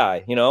one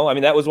guy,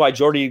 that was why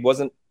Jordy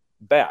wasn't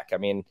back.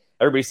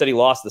 Everybody said he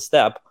lost the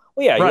step.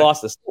 Well, yeah, he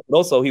lost the step, but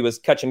also he was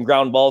catching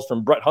ground balls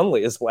from Brett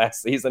Hundley his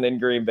last season in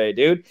Green Bay,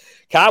 dude.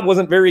 Cobb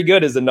wasn't very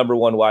good as a number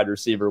 1 wide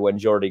receiver when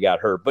Jordy got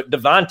hurt, but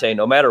Devontae,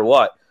 no matter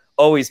what,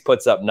 always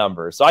puts up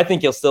numbers. So I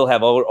think he'll still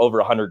have over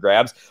 100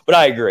 grabs, but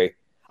I agree.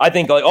 I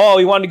think he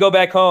wanted to go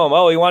back home.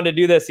 Oh, he wanted to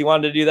do this. He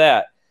wanted to do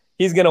that.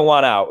 He's going to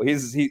want out.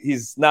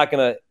 He's not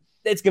going to,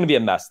 it's going to be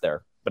a mess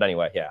there. But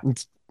anyway, yeah.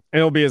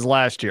 It'll be his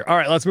last year. All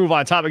right, let's move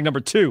on. Topic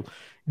number 2.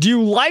 Do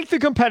you like the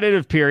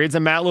competitive periods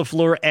that Matt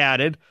LaFleur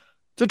added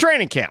to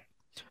training camp?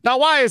 Now,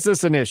 why is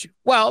this an issue?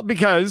 Well,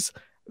 because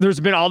there's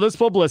been all this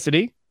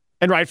publicity,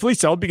 and rightfully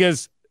so,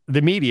 because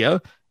the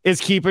media is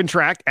keeping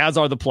track, as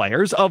are the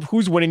players, of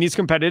who's winning these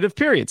competitive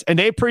periods. And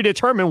they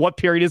predetermine what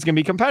period is going to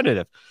be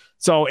competitive.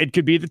 So it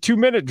could be the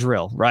 2-minute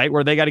drill, right?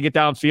 Where they got to get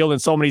downfield in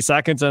so many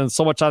seconds and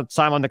so much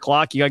time on the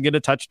clock. You got to get a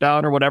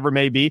touchdown or whatever it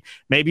may be.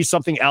 Maybe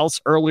something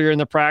else earlier in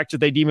the practice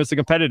they deem as the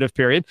competitive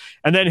period.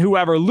 And then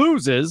whoever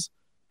loses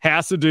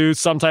has to do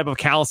some type of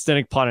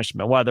calisthenic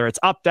punishment, whether it's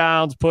up,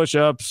 downs,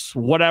 push-ups,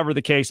 whatever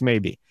the case may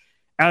be.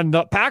 And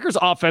the Packers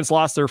offense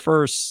lost their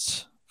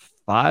first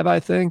 5, I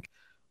think,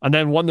 and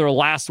then won their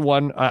last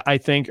one, I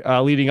think,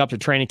 leading up to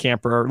training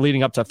camp or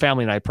leading up to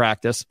family night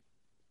practice.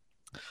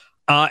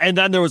 And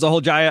then there was a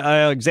whole Jaire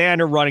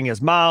Alexander running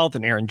his mouth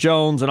and Aaron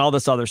Jones and all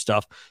this other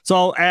stuff.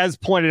 So as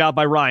pointed out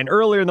by Ryan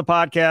earlier in the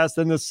podcast,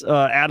 then this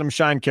Adam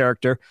Schein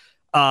character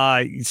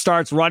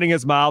starts running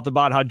his mouth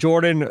about how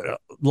Jordan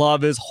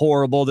Love is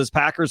horrible. This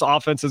Packers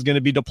offense is going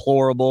to be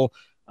deplorable.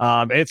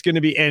 It's going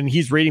to be, and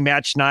he's reading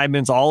Matt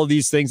Schneidman's, all of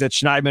these things that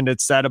Schneidman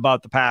had said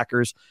about the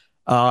Packers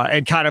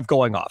and kind of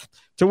going off.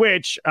 To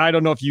which, I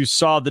don't know if you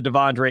saw the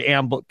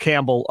Devondre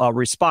Campbell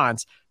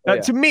response.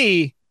 To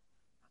me,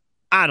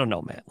 I don't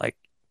know, man. Like,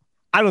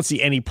 I don't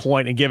see any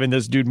point in giving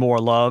this dude more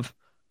love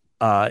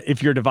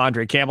if you're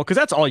Devondre Campbell, because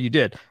that's all you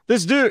did.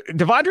 This dude,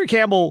 Devondre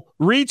Campbell,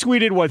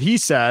 retweeted what he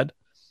said,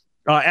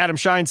 Adam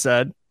Schein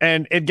said,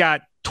 and it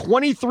got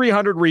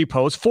 2,300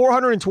 reposts,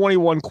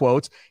 421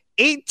 quotes,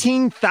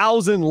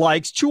 18,000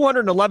 likes,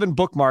 211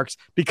 bookmarks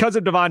because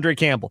of Devondre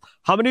Campbell.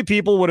 How many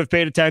people would have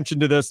paid attention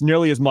to this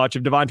nearly as much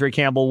if Devondre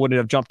Campbell wouldn't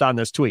have jumped on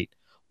this tweet?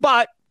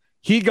 But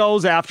he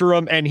goes after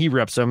him and he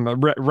rips him,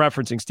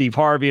 referencing Steve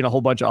Harvey and a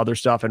whole bunch of other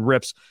stuff, and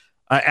rips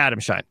Adam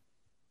Schein.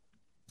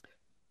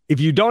 If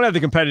you don't have the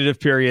competitive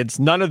periods,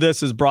 none of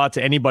this is brought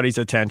to anybody's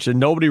attention.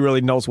 Nobody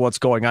really knows what's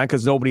going on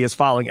because nobody is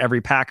following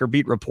every Packer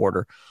beat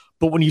reporter.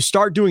 But when you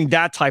start doing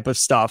that type of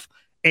stuff,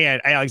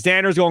 and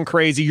Alexander's going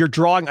crazy, you're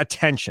drawing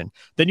attention.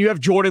 Then you have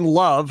Jordan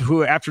Love,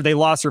 who after they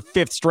lost their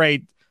 5th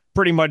straight,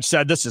 pretty much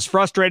said, this is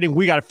frustrating.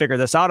 We got to figure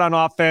this out on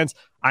offense.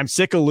 I'm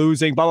sick of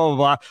losing, blah, blah, blah,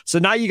 blah. So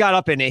now you got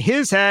up into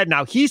his head.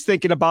 Now he's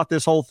thinking about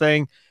this whole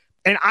thing.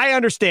 And I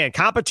understand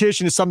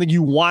competition is something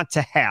you want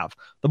to have.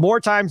 The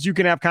more times you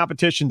can have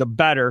competition, the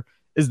better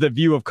is the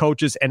view of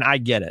coaches. And I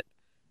get it.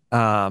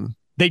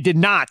 They did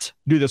not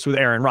do this with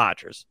Aaron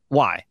Rodgers.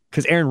 Why?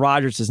 Because Aaron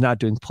Rodgers is not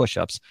doing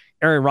push-ups.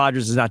 Aaron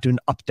Rodgers is not doing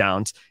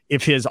up-downs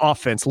if his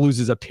offense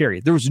loses a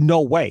period. There was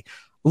no way.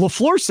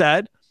 LaFleur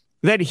said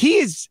that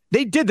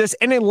they did this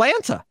in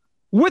Atlanta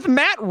with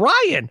Matt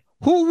Ryan,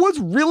 who was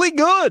really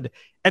good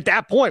at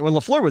that point when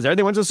LaFleur was there.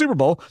 They went to the Super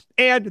Bowl,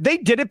 and they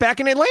did it back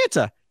in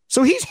Atlanta.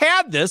 So he's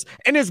had this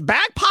in his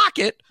back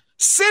pocket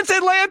since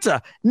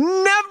Atlanta.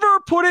 Never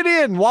put it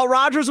in while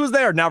Rodgers was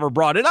there. Never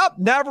brought it up.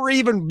 Never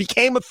even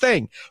became a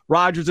thing.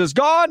 Rodgers is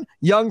gone.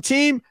 Young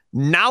team.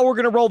 Now we're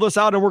going to roll this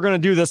out and we're going to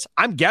do this.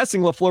 I'm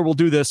guessing LaFleur will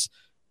do this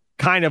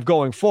kind of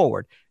going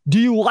forward. Do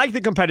you like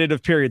the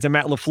competitive periods that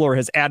Matt LaFleur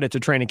has added to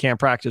training camp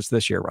practice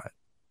this year, Ryan?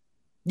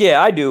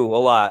 Yeah, I do a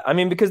lot. I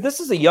mean, because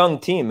this is a young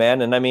team,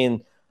 man. And I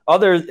mean, a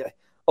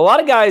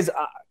lot of guys,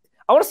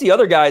 I want to see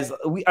other guys.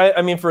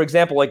 I mean, for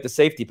example, like the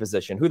safety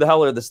position. Who the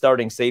hell are the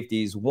starting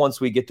safeties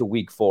once we get to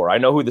week 4? I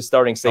know who the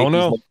starting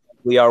safeties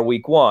are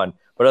week 1,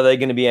 but are they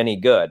going to be any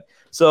good?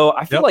 So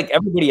I feel like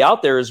everybody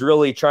out there is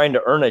really trying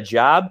to earn a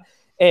job.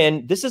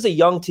 And this is a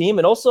young team.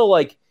 And also,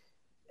 like,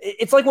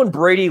 it's like when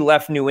Brady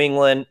left New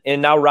England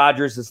and now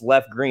Rodgers has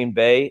left Green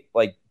Bay.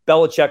 Like,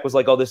 Belichick was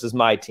like, oh, this is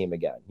my team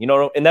again. You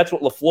know, and that's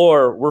what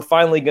LaFleur, we're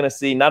finally going to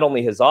see not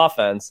only his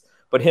offense,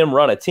 but him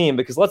run a team.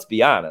 Because let's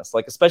be honest,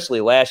 like, especially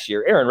last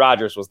year, Aaron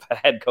Rodgers was the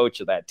head coach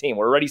of that team.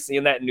 We're already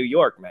seeing that in New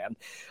York, man.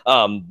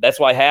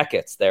 That's why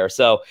Hackett's there.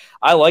 So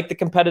I like the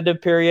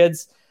competitive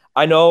periods.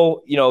 I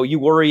know, you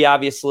worry,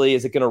 obviously,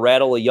 is it going to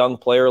rattle a young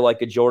player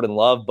like a Jordan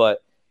Love?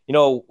 But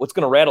what's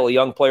going to rattle a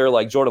young player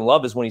like Jordan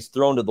Love is when he's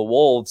thrown to the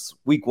Wolves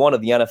week 1 of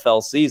the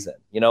NFL season.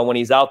 When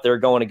he's out there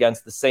going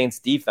against the Saints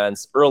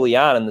defense early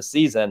on in the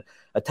season,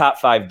 a top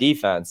 5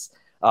 defense,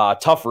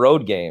 tough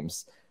road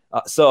games.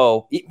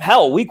 So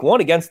hell, week 1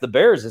 against the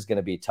Bears is going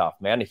to be tough,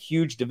 man. A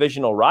huge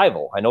divisional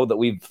rival. I know that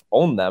we've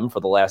owned them for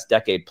the last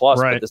decade plus,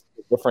 right, but this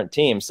is a different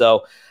team.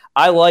 So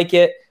I like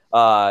it.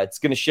 It's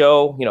going to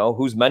show,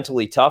 who's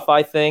mentally tough,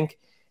 I think.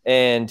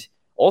 And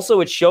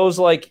also it shows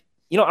I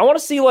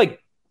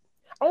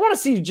want to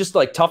see just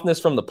like toughness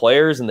from the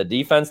players and the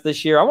defense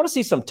this year. I want to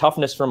see some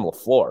toughness from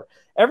LaFleur.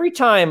 Every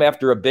time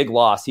after a big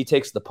loss, he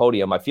takes the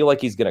podium, I feel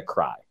like he's going to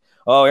cry.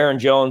 Oh, Aaron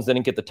Jones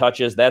didn't get the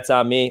touches. That's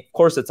on me. Of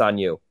course it's on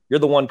you.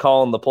 You're the one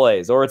calling the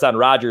plays. Or it's on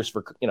Rodgers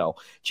for,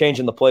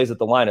 changing the plays at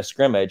the line of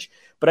scrimmage.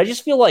 But I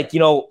just feel like,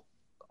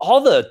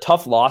 all the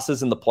tough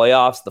losses in the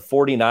playoffs, the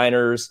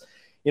 49ers,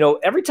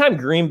 every time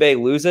Green Bay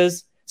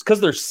loses, it's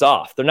because they're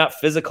soft. They're not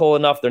physical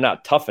enough. They're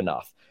not tough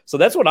enough. So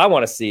that's what I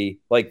want to see,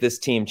 like, this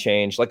team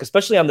change, like,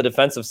 especially on the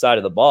defensive side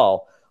of the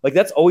ball. Like,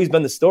 that's always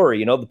been the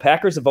story. The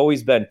Packers have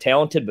always been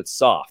talented but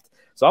soft.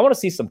 So I want to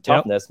see some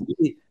toughness.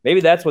 Yep. Maybe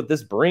that's what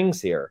this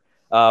brings here.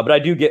 But I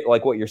do get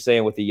like what you're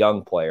saying with the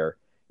young player.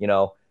 You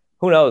know,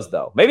 who knows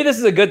though? Maybe this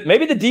is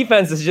maybe the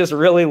defense is just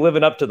really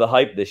living up to the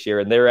hype this year,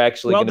 and they're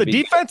actually the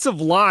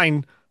defensive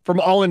line, from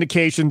all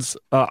indications,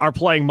 are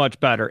playing much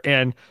better.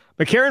 And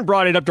McCarron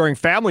brought it up during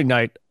family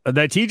night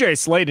that TJ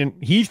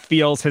Slaton, he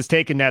feels, has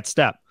taken that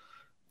step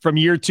from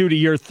year 2 to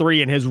year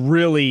 3 and has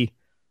really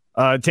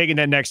taken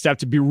that next step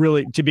to being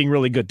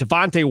really good.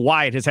 Devontae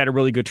Wyatt has had a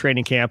really good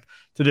training camp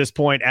to this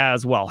point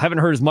as well. Haven't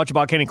heard as much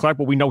about Kenny Clark,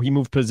 but we know he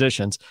moved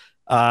positions.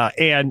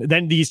 And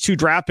then these 2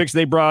 draft picks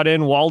they brought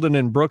in, Walden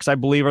and Brooks, I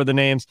believe are the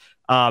names.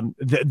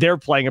 They're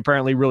playing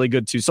apparently really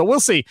good too. So we'll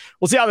see.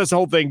 We'll see how this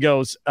whole thing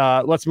goes.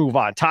 Let's move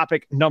on.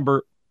 Topic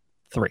number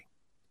 3.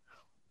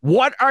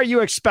 What are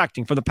you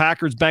expecting for the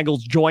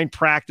Packers-Bengals joint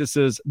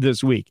practices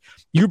this week?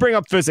 You bring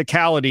up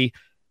physicality.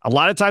 A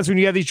lot of times when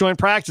you have these joint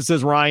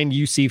practices, Ryan,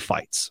 you see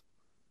fights.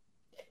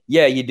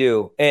 Yeah, you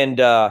do. And,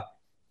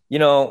 you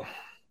know,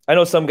 I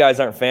know some guys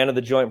aren't a fan of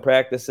the joint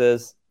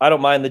practices. I don't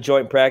mind the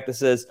joint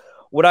practices.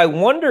 What I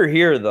wonder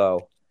here,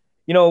 though,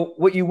 you know,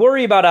 what you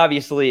worry about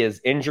obviously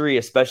is injury,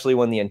 especially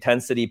when the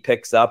intensity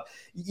picks up.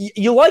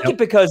 You like it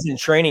because in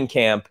training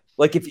camp,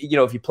 like if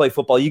you play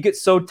football, you get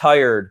so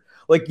tired.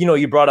 Like, you know,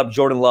 you brought up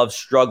Jordan Love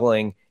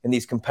struggling in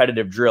these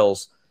competitive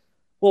drills.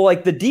 Well,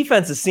 like the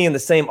defense is seeing the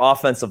same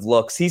offensive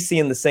looks. He's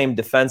seeing the same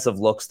defensive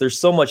looks. There's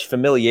so much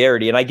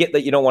familiarity. And I get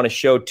that you don't want to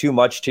show too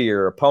much to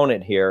your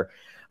opponent here.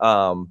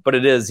 But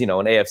it is, you know,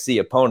 an AFC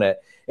opponent.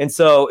 And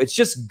so it's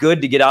just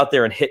good to get out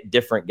there and hit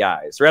different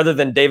guys rather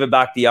than David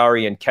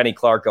Bakhtiari and Kenny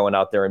Clark going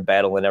out there and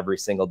battling every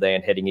single day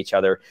and hitting each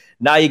other.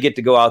 Now you get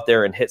to go out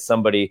there and hit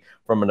somebody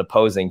from an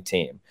opposing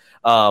team.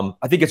 I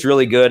think it's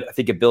really good. I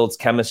think it builds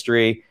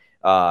chemistry.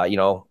 You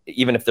know,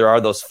 even if there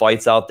are those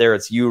fights out there,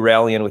 it's you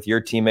rallying with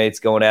your teammates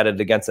going at it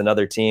against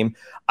another team.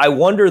 I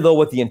wonder, though,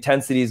 what the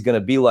intensity is going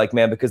to be like,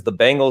 man, because the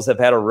Bengals have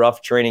had a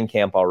rough training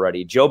camp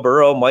already. Joe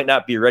Burrow might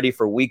not be ready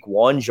for week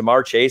 1.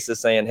 Jamar Chase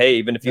is saying, hey,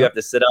 even if you have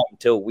to sit out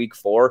until week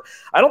 4,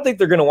 I don't think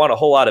they're going to want a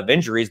whole lot of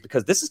injuries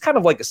because this is kind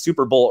of like a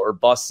Super Bowl or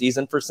bust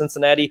season for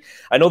Cincinnati.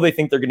 I know they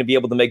think they're going to be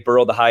able to make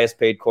Burrow the highest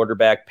paid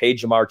quarterback, pay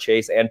Jamar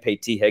Chase, and pay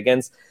T.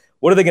 Higgins.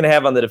 What are they going to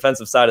have on the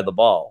defensive side of the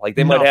ball? Like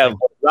they might have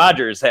what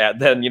Rodgers had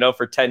then, you know,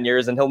 for 10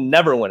 years, and he'll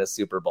never win a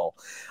Super Bowl.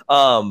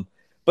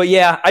 But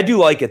yeah, I do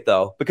like it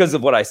though, because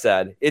of what I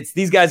said. It's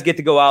these guys get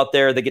to go out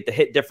there. They get to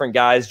hit different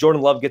guys.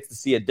 Jordan Love gets to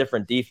see a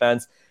different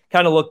defense.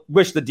 Kind of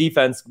wish the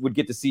defense would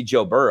get to see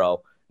Joe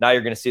Burrow. Now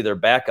you're going to see their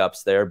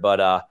backups there, but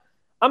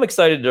I'm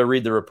excited to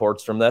read the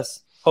reports from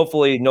this.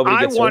 Hopefully nobody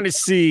gets hurt. I want to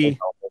see.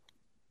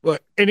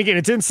 And again,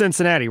 it's in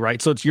Cincinnati,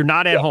 right? So you're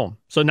not at home.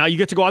 So now you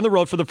get to go on the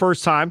road for the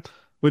first time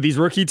with these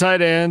rookie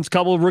tight ends,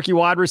 couple of rookie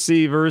wide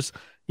receivers.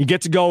 You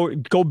get to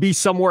go be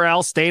somewhere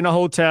else, stay in a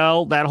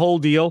hotel, that whole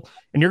deal.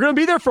 And you're going to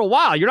be there for a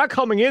while. You're not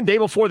coming in day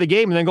before the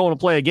game and then going to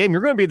play a game.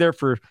 You're going to be there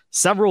for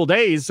several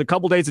days, a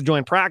couple days of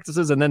joint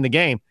practices, and then the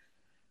game.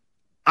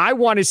 I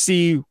want to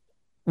see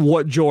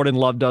what Jordan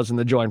Love does in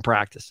the joint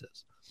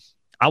practices.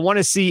 I want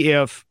to see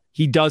if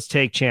he does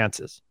take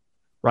chances,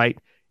 right?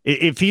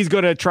 If he's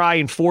going to try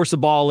and force a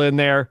ball in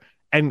there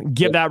and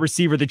give that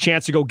receiver the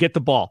chance to go get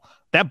the ball.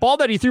 That ball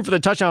that he threw for the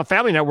touchdown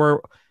Family Net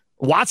where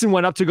Watson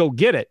went up to go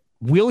get it,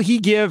 will he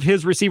give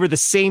his receiver the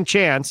same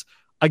chance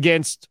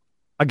against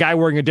a guy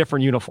wearing a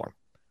different uniform?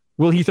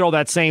 Will he throw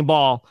that same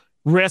ball,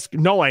 risk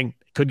knowing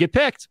it could get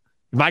picked?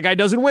 If my guy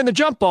doesn't win the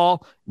jump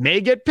ball, may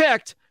get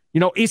picked.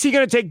 You know, is he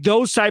going to take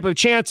those type of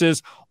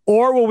chances,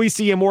 or will we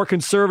see a more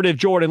conservative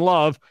Jordan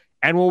Love,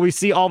 and will we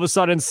see all of a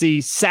sudden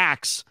see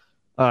sacks,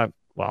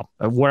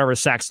 whatever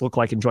sacks look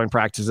like in joint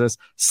practices,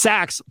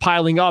 sacks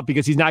piling up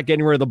because he's not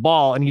getting rid of the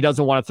ball and he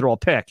doesn't want to throw a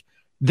pick?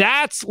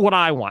 That's what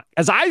I want.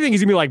 As I think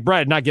he's going to be like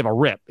Brett, not give a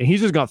rip. And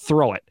he's just going to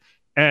throw it.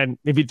 And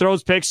if he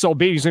throws picks, so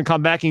be it. He's going to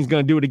come back and he's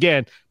going to do it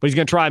again, but he's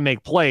going to try and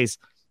make plays.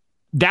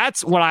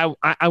 That's what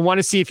I want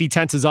to see if he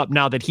tenses up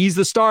now that he's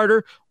the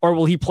starter, or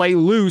will he play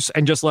loose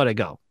and just let it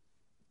go?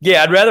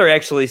 Yeah, I'd rather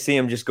actually see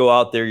him just go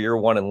out there year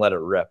 1 and let it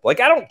rip. Like,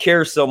 I don't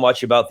care so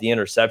much about the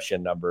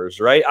interception numbers,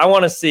 right? I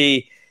want to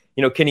see,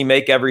 you know, can he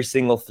make every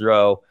single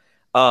throw?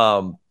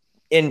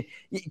 And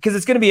because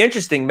it's going to be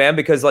interesting, man,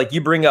 because like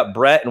you bring up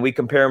Brett and we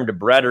compare him to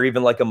Brett or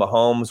even like a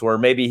Mahomes where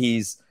maybe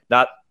he's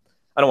not,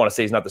 I don't want to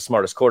say he's not the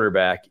smartest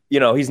quarterback. You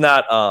know, he's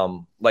not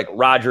like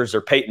Rodgers or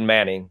Peyton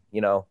Manning,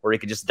 you know, where he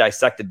could just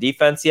dissect a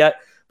defense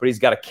yet, but he's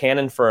got a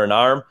cannon for an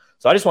arm.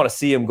 So I just want to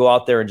see him go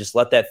out there and just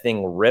let that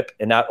thing rip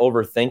and not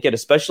overthink it,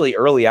 especially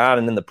early on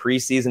and in the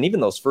preseason,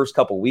 even those first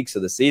couple weeks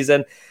of the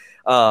season.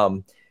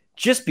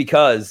 Just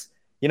because,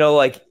 you know,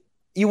 like,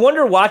 you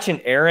wonder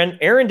watching Aaron.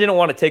 Aaron didn't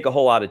want to take a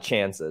whole lot of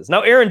chances.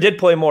 Now, Aaron did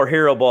play more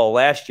hero ball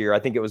last year. I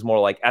think it was more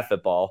like F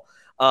it ball.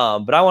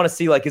 But I want to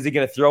see, like, is he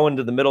going to throw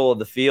into the middle of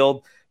the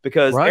field?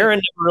 Because Aaron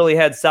never really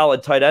had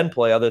solid tight end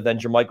play other than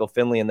Jermichael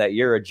Finley in that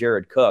year of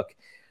Jared Cook.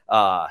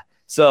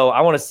 So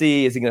I want to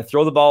see, is he going to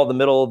throw the ball in the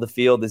middle of the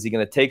field? Is he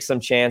going to take some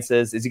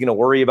chances? Is he going to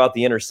worry about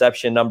the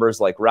interception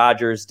numbers like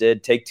Rodgers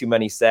did, take too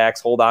many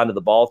sacks, hold on to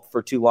the ball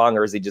for too long,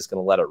 or is he just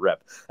going to let it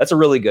rip? That's a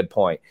really good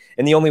point.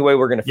 And the only way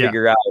we're going to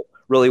figure out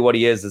really what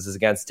he is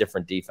against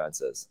different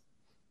defenses.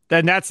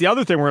 Then that's the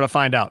other thing we're going to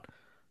find out.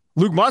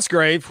 Luke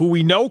Musgrave, who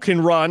we know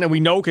can run and we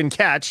know can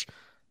catch,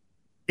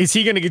 is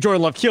he going to get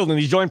Jordan Love killed in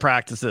these joint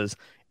practices?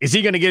 Is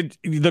he going to get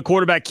the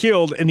quarterback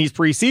killed in these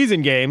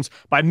preseason games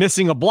by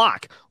missing a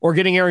block or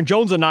getting Aaron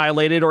Jones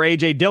annihilated or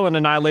A.J. Dillon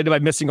annihilated by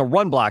missing a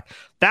run block?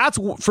 That's,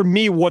 for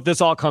me, what this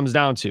all comes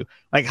down to.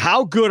 Like,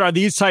 how good are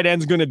these tight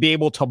ends going to be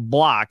able to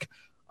block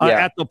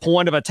at the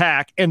point of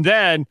attack? And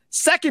then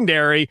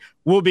secondary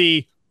will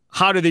be,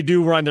 how do they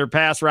do run their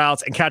pass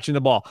routes and catching the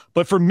ball?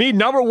 But for me,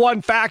 number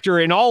one factor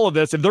in all of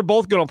this, if they're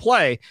both going to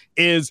play,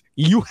 is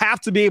you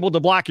have to be able to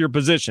block your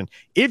position.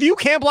 If you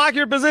can't block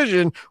your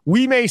position,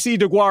 we may see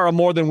DeGuara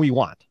more than we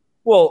want.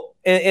 Well,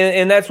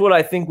 and that's what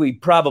I think we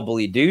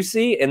probably do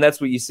see, and that's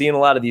what you see in a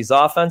lot of these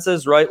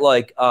offenses, right?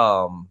 Like,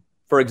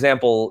 for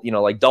example,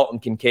 like Dalton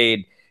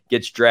Kincaid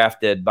gets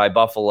drafted by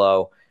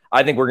Buffalo.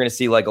 I think we're going to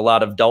see like a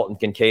lot of Dalton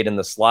Kincaid in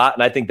the slot.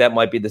 And I think that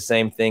might be the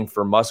same thing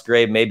for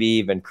Musgrave, maybe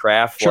even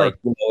Kraft. Sure. Like,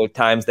 at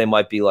times they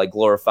might be like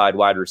glorified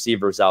wide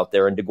receivers out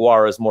there. And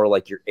DeGuara is more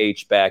like your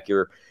H-back,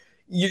 your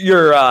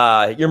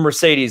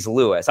Mercedes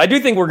Lewis. I do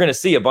think we're going to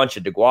see a bunch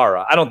of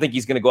DeGuara. I don't think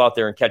he's going to go out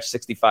there and catch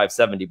 65,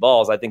 70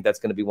 balls. I think that's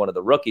going to be one of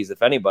the rookies,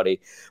 if anybody.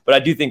 But I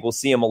do think we'll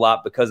see him a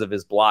lot because of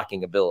his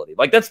blocking ability.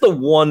 Like, that's the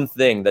one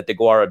thing that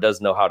DeGuara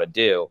does know how to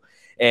do.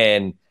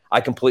 And I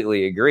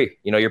completely agree.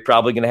 You're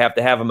probably going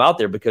to have him out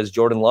there because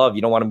Jordan Love,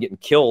 you don't want him getting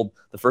killed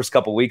the first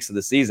couple weeks of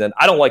the season.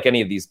 I don't like any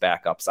of these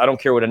backups. I don't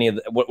care what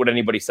what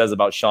anybody says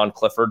about Sean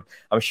Clifford.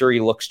 I'm sure he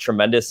looks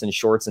tremendous in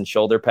shorts and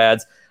shoulder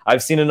pads.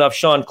 I've seen enough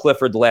Sean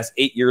Clifford the last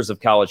 8 years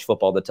of college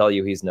football to tell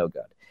you he's no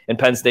good. And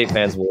Penn State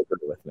fans will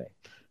agree with me.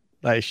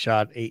 Nice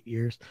shot, 8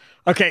 years.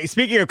 Okay,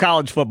 speaking of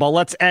college football,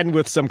 let's end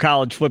with some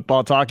college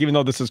football talk, even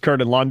though this is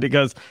Kurt and Lund,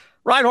 because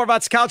Ryan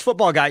Horvat's a college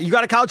football guy. You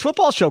got a college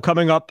football show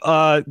coming up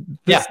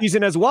this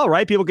season as well,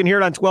 right? People can hear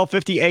it on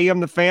 1250 AM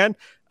The Fan.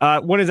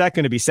 When is that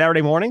going to be?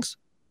 Saturday mornings?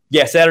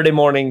 Yeah, Saturday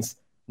mornings,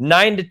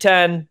 9 to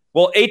 10.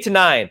 Well, 8 to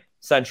 9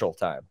 Central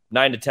Time,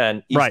 9 to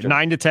 10 Eastern. Right,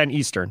 9 to 10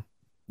 Eastern.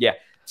 Yeah.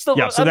 So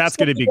that's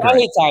going to be great. I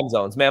hate time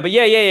zones, man. But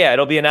yeah.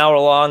 It'll be an hour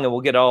long, and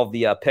we'll get all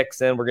the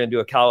picks in. We're going to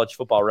do a college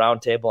football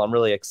roundtable. I'm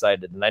really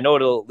excited. And I know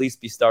it'll at least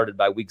be started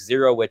by week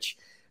 0, which,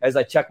 as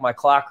I check my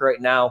clock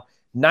right now,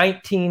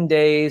 19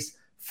 days,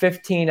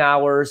 15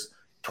 hours,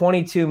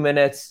 22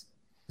 minutes,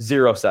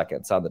 0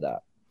 seconds on the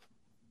dot.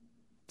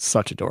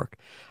 Such a dork.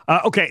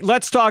 Okay,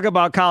 let's talk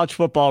about college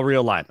football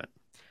realignment,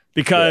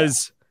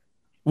 because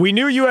we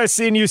knew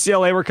USC and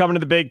UCLA were coming to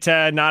the Big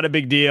Ten, not a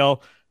big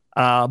deal.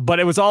 But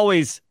it was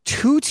always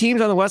 2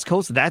 teams on the West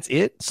Coast. That's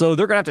it. So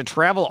they're going to have to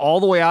travel all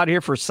the way out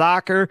here for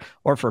soccer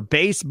or for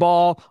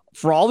baseball,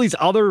 for all these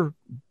other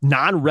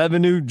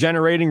non-revenue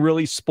generating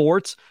really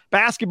sports.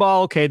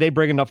 Basketball, okay, they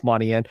bring enough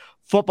money in.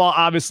 Football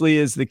obviously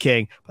is the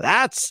king, but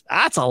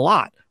that's a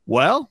lot.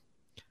 Well,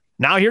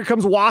 now here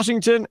comes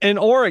Washington and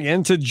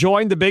Oregon to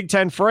join the Big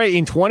Ten fray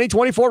in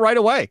 2024 right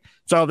away.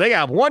 So they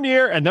have 1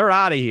 year and they're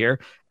out of here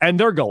and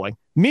they're going.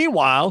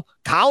 Meanwhile,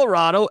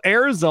 Colorado,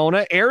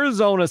 Arizona,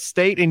 Arizona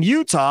State, and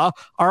Utah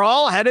are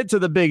all headed to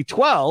the Big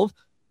 12,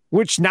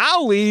 which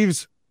now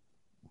leaves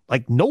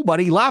like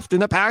nobody left in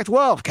the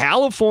Pac-12.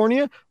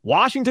 California,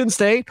 Washington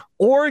State,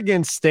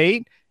 Oregon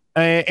State,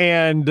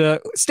 and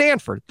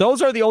Stanford.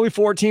 Those are the only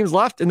 4 teams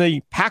left in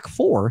the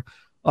Pac-4,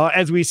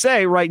 as we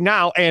say right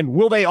now. And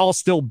will they all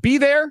still be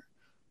there?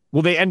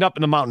 Will they end up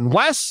in the Mountain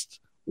West?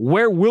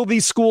 Where will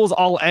these schools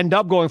all end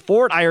up going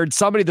forward? I heard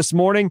somebody this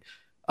morning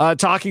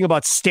talking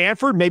about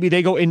Stanford. Maybe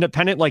they go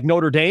independent like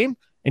Notre Dame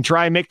and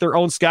try and make their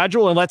own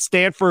schedule and let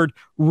Stanford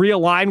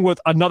realign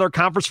with another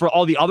conference for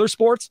all the other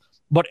sports,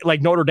 but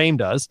like Notre Dame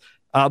does.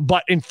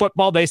 But in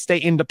football, they stay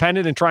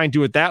independent and try and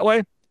do it that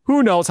way.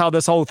 Who knows how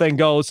this whole thing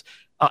goes?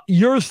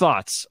 Your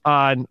thoughts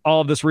on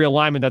all of this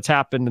realignment that's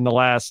happened in the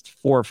last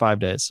 4 or 5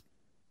 days?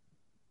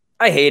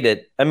 I hate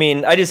it. I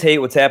mean, I just hate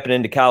what's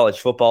happening to college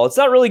football. It's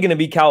not really going to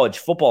be college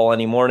football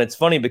anymore. And it's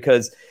funny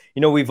because,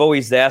 we've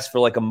always asked for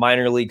like a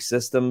minor league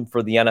system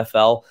for the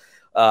NFL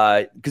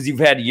because you've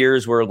had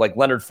years where like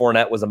Leonard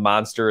Fournette was a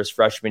monster his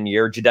freshman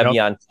year.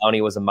 Jadeveon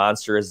Clowney was a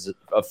monster as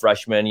a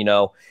freshman,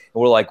 and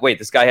we're like, wait,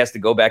 this guy has to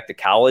go back to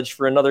college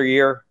for another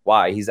year?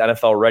 Why? He's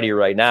NFL ready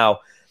right now.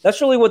 That's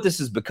really what this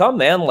has become,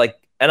 man.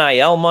 Like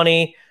NIL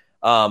money.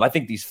 I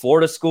think these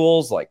Florida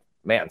schools, like,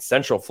 man,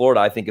 Central Florida,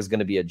 I think is going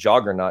to be a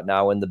juggernaut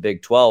now in the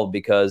Big 12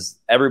 because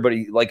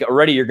everybody, like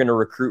already you're going to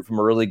recruit from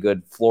a really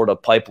good Florida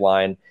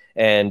pipeline.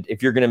 And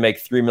if you're going to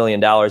make $3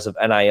 million of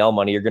NIL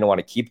money, you're going to want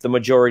to keep the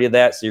majority of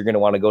that. So you're going to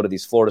want to go to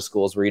these Florida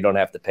schools where you don't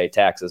have to pay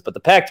taxes. But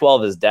the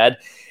Pac-12 is dead.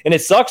 And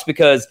it sucks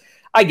because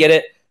I get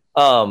it.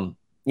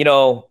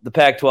 The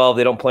Pac-12,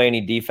 they don't play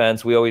any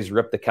defense. We always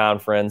rip the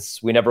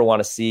conference. We never want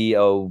to see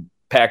a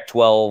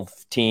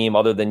Pac-12 team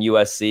other than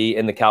USC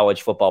in the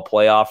college football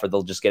playoff, or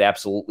they'll just get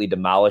absolutely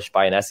demolished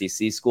by an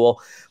SEC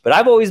school. But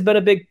I've always been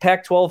a big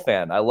Pac-12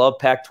 fan. I love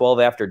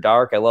Pac-12 after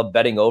dark. I love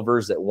betting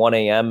overs at 1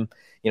 a.m.,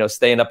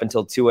 staying up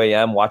until 2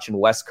 a.m., watching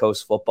West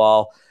Coast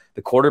football.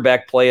 The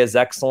quarterback play is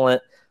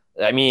excellent.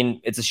 I mean,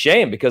 it's a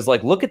shame because,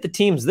 like, look at the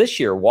teams this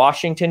year.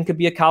 Washington could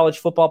be a college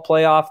football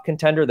playoff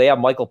contender. They have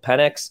Michael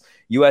Penix.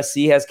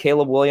 USC has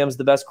Caleb Williams,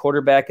 the best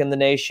quarterback in the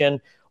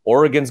nation.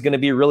 Oregon's going to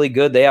be really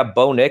good. They have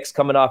Bo Nix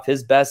coming off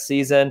his best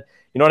season.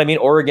 You know what I mean?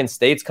 Oregon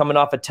State's coming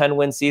off a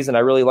 10-win season. I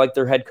really like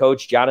their head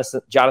coach,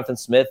 Jonathan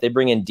Smith. They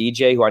bring in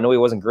DJ, who I know he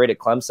wasn't great at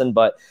Clemson,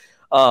 but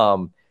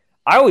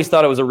I always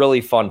thought it was a really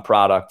fun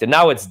product, and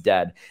now it's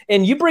dead.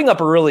 And you bring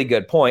up a really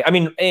good point. I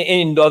mean,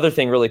 and the other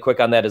thing really quick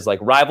on that is, like,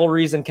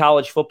 rivalries in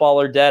college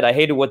football are dead. I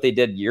hated what they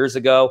did years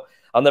ago.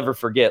 I'll never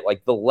forget,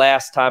 like, the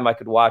last time I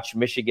could watch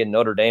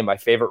Michigan-Notre Dame, my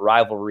favorite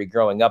rivalry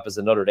growing up as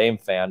a Notre Dame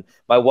fan,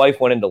 my wife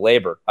went into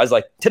labor. I was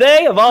like,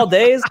 today of all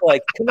days?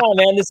 Like, come on,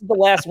 man, this is the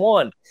last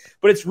one.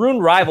 But it's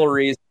ruined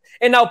rivalries.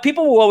 And now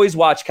people will always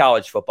watch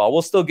college football.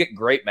 We'll still get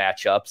great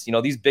matchups. You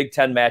know, these Big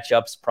Ten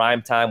matchups,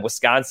 primetime,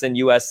 Wisconsin,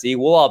 USC,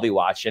 we'll all be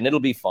watching.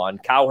 It'll be fun.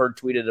 Cowherd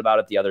tweeted about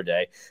it the other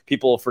day.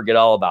 People will forget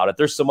all about it.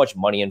 There's so much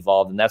money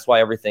involved, and that's why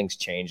everything's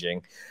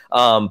changing.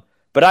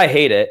 But I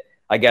hate it,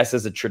 I guess,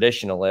 as a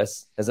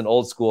traditionalist, as an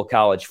old school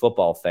college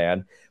football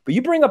fan. But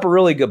you bring up a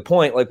really good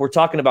point. Like, we're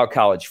talking about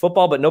college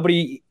football, but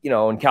nobody, you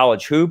know, and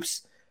college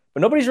hoops, but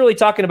nobody's really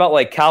talking about,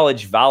 like,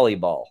 college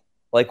volleyball.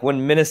 Like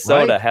when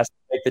Minnesota has to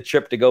make the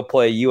trip to go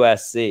play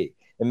USC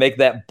and make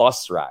that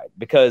bus ride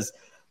because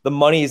the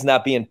money is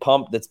not being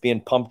pumped that's being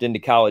pumped into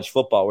college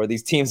football, where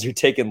these teams are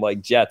taking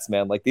like jets,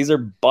 man. Like, these are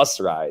bus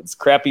rides,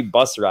 crappy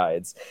bus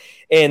rides.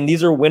 And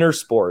these are winter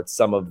sports,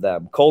 some of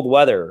them. Cold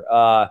weather.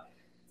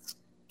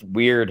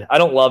 Weird. I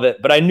don't love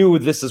it, but I knew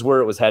this is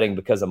where it was heading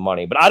because of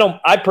money. But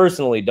I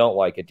personally don't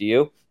like it. Do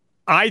you?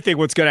 I think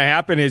what's going to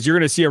happen is you're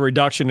going to see a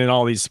reduction in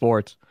all these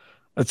sports.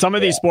 Some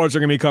of these sports are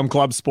going to become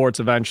club sports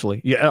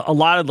eventually. Yeah, a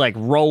lot of like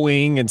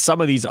rowing and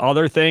some of these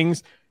other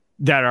things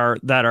that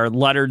are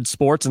lettered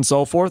sports and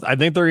so forth. I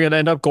think they're going to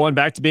end up going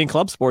back to being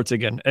club sports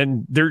again,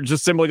 and they're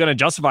just simply going to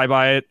justify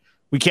by it.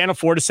 We can't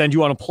afford to send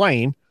you on a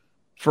plane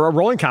for a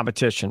rowing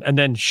competition and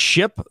then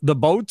ship the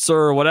boats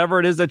or whatever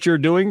it is that you're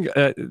doing.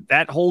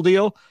 That whole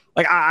deal.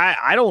 Like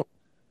I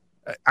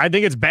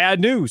think it's bad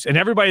news, and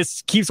everybody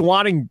keeps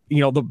wanting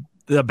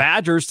the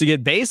Badgers to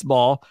get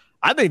baseball.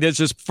 I think this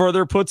just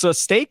further puts a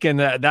stake in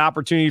the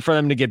opportunity for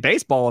them to get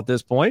baseball at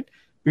this point,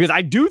 because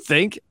I do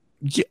think,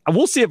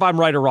 we'll see if I'm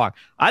right or wrong,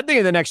 I think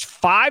in the next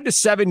 5 to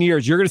 7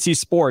 years, you're going to see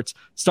sports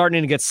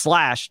starting to get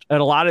slashed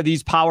at a lot of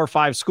these Power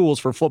 5 schools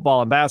for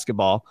football and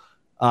basketball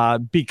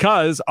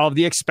because of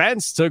the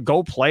expense to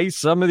go play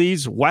some of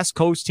these West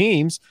Coast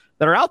teams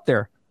that are out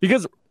there.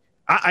 Because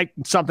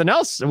something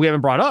else we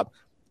haven't brought up,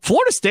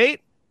 Florida State,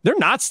 they're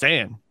not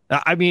staying.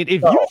 I mean,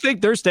 if you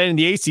think they're staying in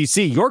the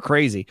ACC, you're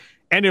crazy.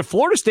 And if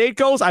Florida State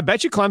goes, I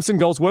bet you Clemson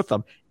goes with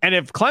them. And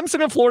if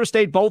Clemson and Florida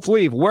State both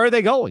leave, where are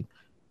they going?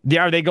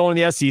 Are they going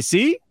to the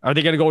SEC? Are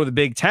they going to go to the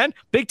Big Ten?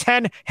 Big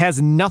Ten has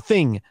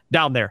nothing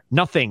down there.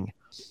 Nothing.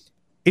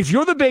 If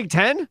you're the Big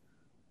Ten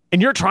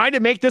and you're trying to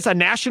make this a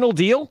national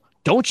deal,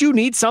 don't you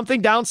need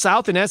something down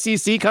south in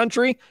SEC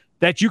country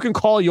that you can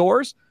call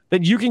yours,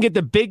 that you can get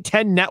the Big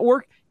Ten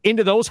network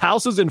into those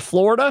houses in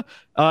Florida,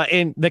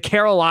 in the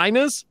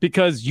Carolinas,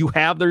 because you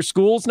have their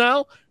schools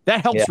now?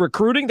 That helps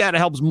recruiting. That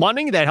helps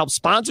money. That helps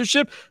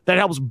sponsorship. That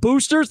helps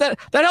boosters. That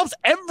helps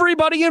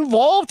everybody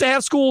involved to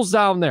have schools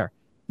down there.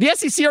 The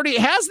SEC already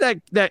has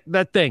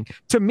that thing.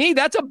 To me,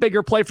 that's a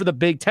bigger play for the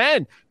Big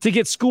Ten to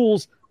get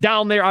schools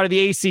down there out of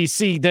the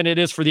ACC than it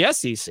is for the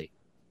SEC.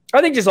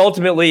 I think just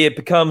ultimately it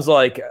becomes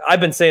like, I've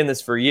been saying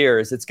this for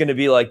years, it's going to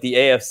be like the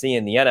AFC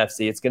and the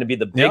NFC. It's going to be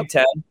the Big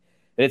Ten and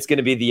it's going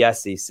to be the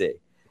SEC.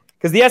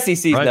 Because the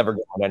SEC is never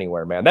going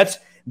anywhere, man.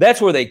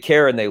 That's where they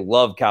care and they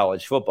love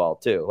college football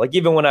too. Like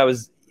even when that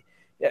was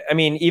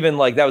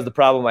the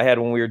problem I had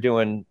when we were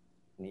doing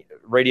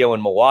radio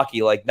in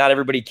Milwaukee. Like not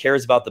everybody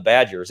cares about the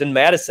Badgers. In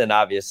Madison,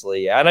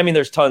 obviously. And I mean,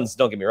 there's tons,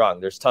 don't get me wrong,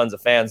 there's tons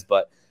of fans,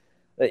 but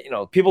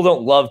people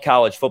don't love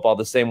college football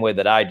the same way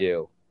that I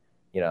do,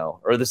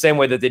 or the same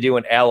way that they do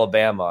in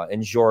Alabama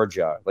and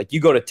Georgia. Like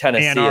you go to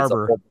Tennessee, it's a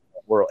whole different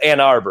world.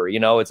 Ann Arbor,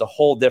 it's a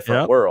whole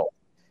different world.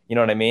 You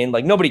know what I mean?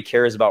 Like nobody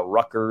cares about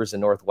Rutgers and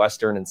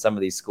Northwestern and some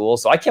of these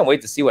schools. So I can't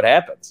wait to see what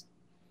happens.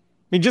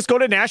 I mean, just go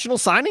to National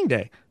Signing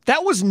Day.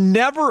 That was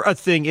never a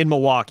thing in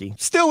Milwaukee.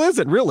 Still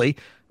isn't really.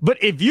 But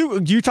if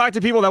you talk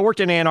to people that worked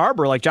in Ann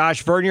Arbor, like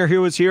Josh Vernier,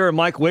 who was here, and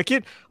Mike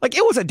Wickett, like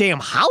it was a damn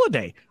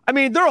holiday. I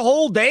mean, their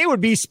whole day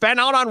would be spent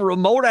out on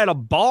remote at a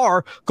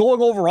bar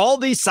going over all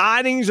these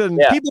signings, and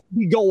people would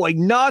be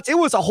going nuts. It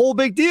was a whole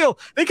big deal.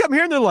 They come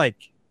here and they're like,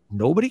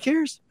 nobody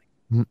cares.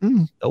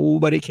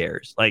 Nobody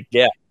cares. Like,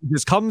 it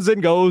just comes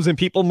and goes and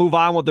people move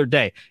on with their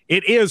day.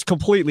 It is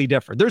completely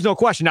different. There's no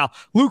question. Now,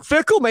 Luke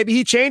Fickell, maybe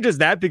he changes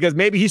that because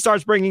maybe he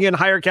starts bringing in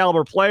higher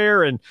caliber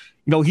player and,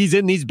 he's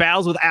in these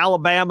battles with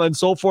Alabama and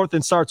so forth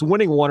and starts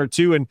winning one or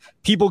two and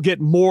people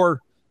get more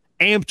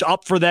amped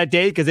up for that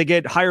day because they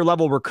get higher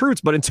level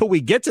recruits. But until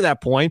we get to that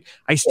point,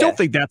 I still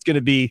think that's going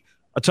to be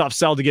a tough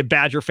sell to get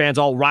Badger fans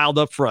all riled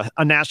up for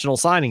a national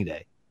signing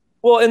day.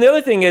 Well, and the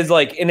other thing is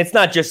like, and it's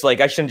not just like,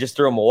 I shouldn't just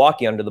throw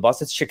Milwaukee under the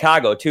bus. It's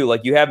Chicago too.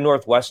 Like you have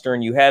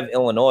Northwestern, you have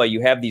Illinois,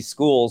 you have these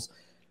schools,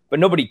 but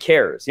nobody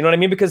cares. You know what I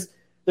mean? Because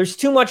there's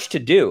too much to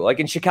do. Like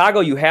in Chicago,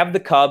 you have the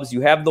Cubs,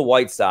 you have the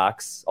White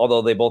Sox,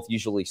 although they both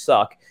usually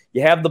suck.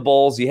 You have the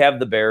Bulls, you have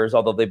the Bears,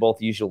 although they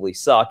both usually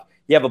suck.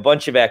 You have a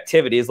bunch of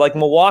activities. Like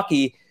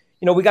Milwaukee,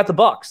 we got the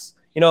Bucks.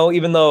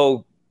 Even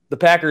though the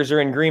Packers are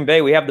in Green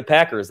Bay, we have the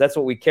Packers. That's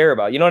what we care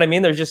about. You know what I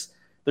mean? There's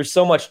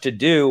so much to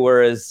do,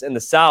 whereas in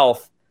the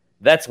South,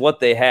 that's what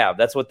they have.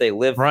 That's what they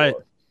live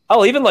for.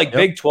 Oh, even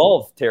Big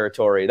 12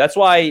 territory. That's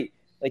why,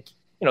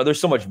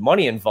 there's so much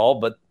money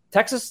involved, but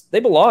Texas, they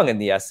belong in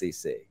the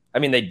SEC. I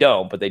mean, they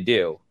don't, but they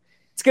do.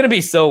 It's going to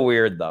be so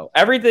weird, though.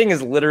 Everything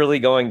is literally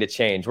going to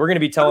change. We're going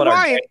to be telling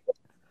Ryan,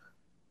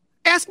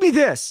 ask me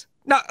this.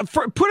 Now,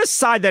 put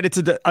aside that it's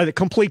a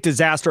complete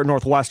disaster at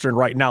Northwestern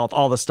right now with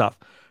all the stuff.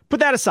 Put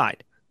that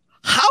aside.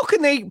 How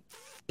can they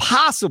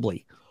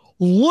possibly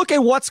look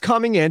at what's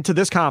coming into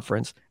this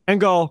conference and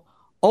go,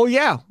 oh,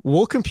 yeah,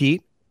 we'll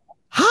compete?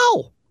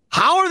 How?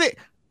 How are they?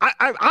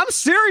 I'm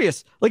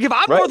serious. Like, if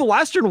I'm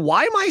Northwestern,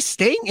 why am I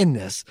staying in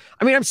this?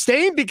 I mean, I'm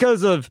staying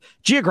because of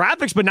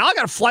geographics, but now I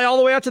got to fly all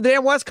the way out to the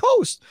damn West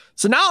Coast.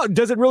 So now,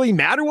 does it really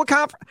matter what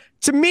conference?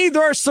 To me,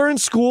 there are certain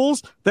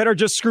schools that are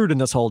just screwed in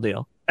this whole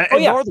deal.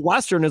 And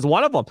Northwestern is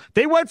one of them.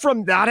 They went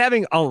from not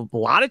having a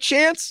lot of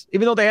chance,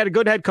 even though they had a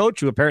good head coach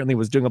who apparently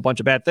was doing a bunch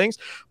of bad things.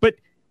 But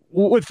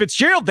with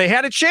Fitzgerald, they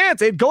had a chance.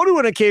 They'd go to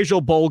an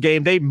occasional bowl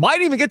game. They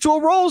might even get to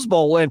a Rose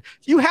Bowl, and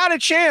you had a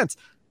chance.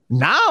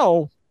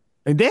 Now,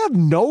 and they have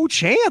no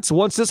chance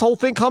once this whole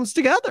thing comes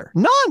together.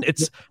 None.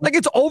 It's like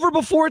it's over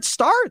before it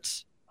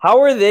starts.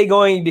 How are they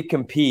going to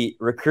compete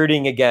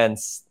recruiting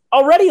against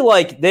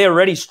they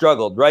already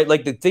struggled, right?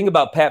 Like the thing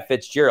about Pat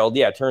Fitzgerald,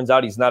 it turns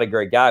out he's not a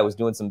great guy, was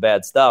doing some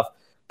bad stuff,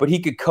 but he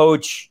could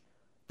coach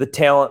the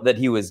talent that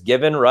he was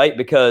given, right?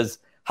 Because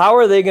how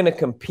are they going to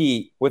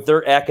compete with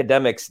their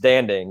academic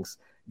standings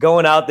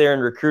going out there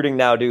and recruiting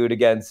now, dude,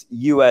 against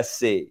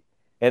USC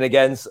and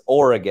against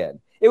Oregon?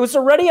 It was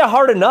already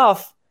hard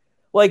enough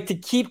to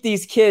keep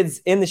these kids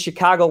in the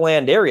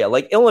Chicagoland area.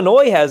 Like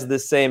Illinois has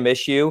this same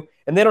issue,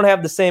 and they don't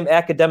have the same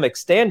academic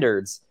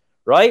standards,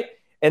 right?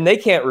 And they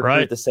can't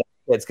recruit the same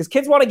kids because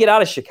kids want to get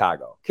out of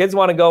Chicago. Kids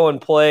want to go and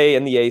play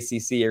in the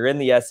ACC or in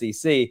the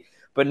SEC.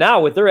 But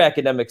now with their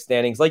academic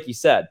standings, like you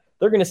said,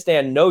 they're going to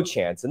stand no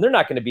chance, and they're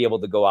not going to be able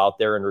to go out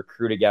there and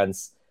recruit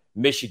against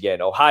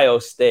Michigan, Ohio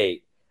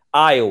State,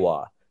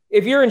 Iowa.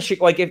 If you're in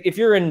if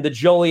you're in the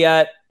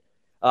Joliet,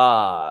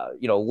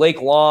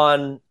 Lake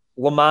Lawn,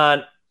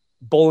 Lamont,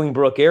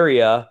 Bolingbrook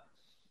area,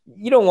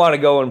 you don't want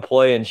to go and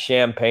play in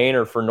Champaign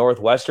or for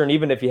Northwestern,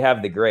 even if you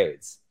have the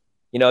grades.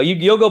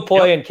 You'll go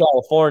play in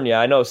California.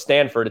 I know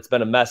Stanford, it's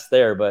been a mess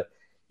there, but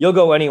you'll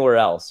go anywhere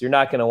else. You're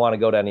not going to want to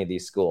go to any of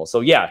these schools.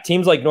 So,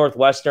 teams like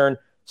Northwestern,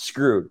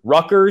 screwed.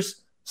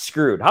 Rutgers,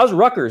 screwed. How's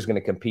Rutgers going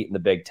to compete in the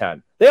Big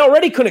Ten? They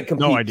already couldn't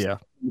compete in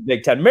the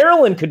Big Ten.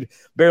 Maryland could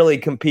barely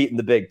compete in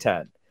the Big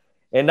Ten.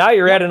 And now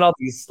you're adding all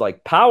these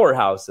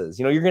powerhouses.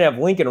 You're going to have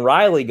Lincoln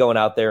Riley going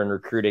out there and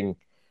recruiting.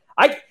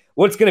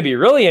 What's going to be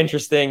really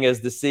interesting is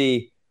to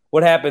see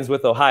what happens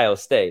with Ohio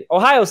State.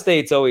 Ohio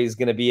State's always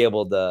going to be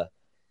able to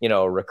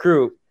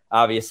recruit,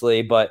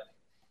 obviously, but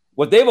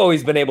what they've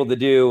always been able to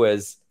do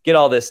is get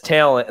all this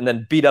talent and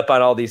then beat up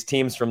on all these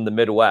teams from the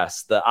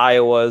Midwest, the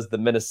Iowas, the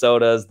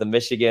Minnesotas, the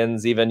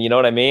Michigans, even, you know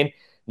what I mean?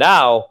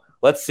 Now,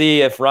 let's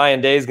see if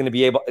Ryan Day is going to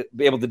be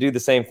able to do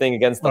the same thing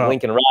against the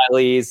Lincoln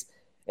Rileys.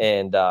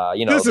 And,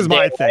 this is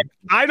my thing.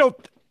 I don't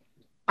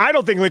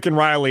think Lincoln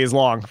Riley is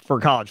long for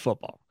college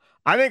football.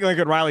 I think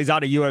Lincoln Riley's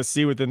out of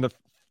USC within the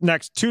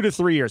next 2 to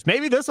 3 years,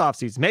 maybe this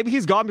offseason. Maybe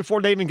he's gone before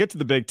they even get to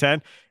the Big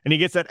Ten and he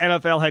gets that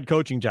NFL head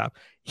coaching job.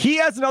 He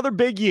has another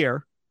big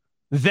year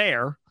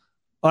there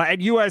at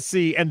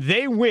USC and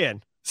they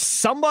win.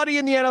 Somebody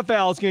in the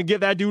NFL is going to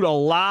give that dude a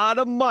lot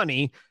of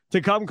money to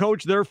come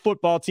coach their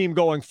football team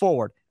going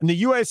forward. And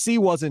the USC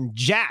wasn't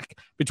jack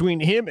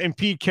between him and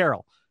Pete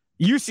Carroll.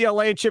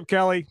 UCLA and Chip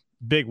Kelly,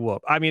 big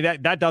whoop. I mean,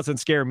 that doesn't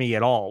scare me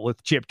at all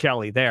with Chip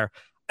Kelly there.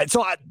 And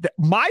so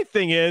my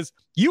thing is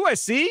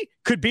USC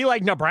could be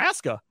like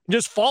Nebraska,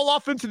 just fall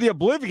off into the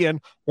oblivion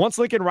once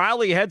Lincoln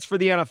Riley heads for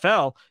the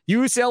NFL.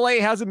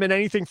 UCLA hasn't been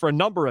anything for a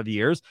number of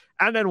years.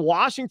 And then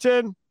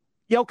Washington,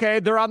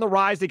 they're on the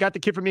rise. They got the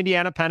kid from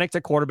Indiana, Penix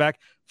at quarterback.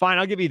 Fine,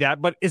 I'll give you that.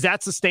 But is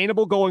that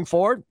sustainable going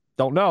forward?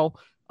 Don't know.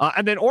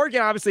 And then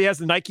Oregon obviously has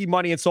the Nike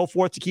money and so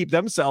forth to keep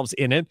themselves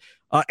in it.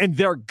 And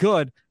they're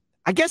good.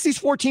 I guess these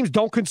 4 teams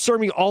don't concern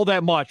me all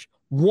that much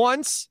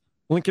once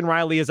Lincoln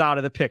Riley is out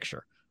of the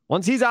picture.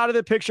 Once he's out of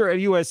the picture at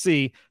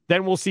USC,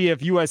 then we'll see if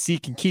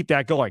USC can keep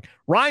that going.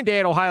 Ryan Day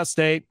at Ohio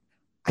State,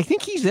 I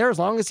think he's there as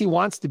long as he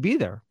wants to be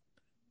there.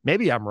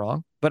 Maybe I'm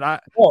wrong, but I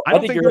don't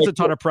think there's a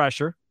ton of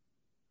pressure.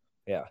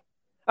 Yeah.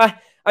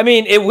 I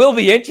mean, it will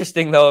be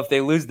interesting, though, if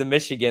they lose to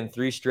Michigan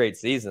 3 straight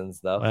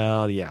seasons, though.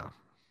 Well, yeah.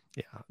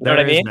 You know what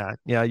I mean?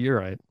 Yeah, you're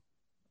right.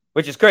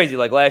 Which is crazy.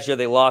 Like last year,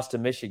 they lost to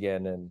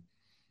Michigan, and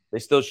they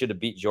still should have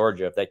beat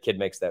Georgia if that kid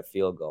makes that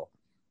field goal.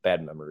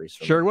 Bad memories.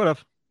 Sure would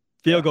have.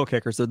 Field goal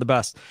kickers are the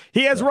best.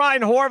 He has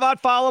Ryan Horvat.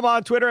 Follow him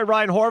on Twitter at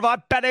Ryan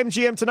Horvat.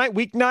 BetMGM tonight,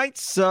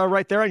 weeknights,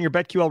 right there on your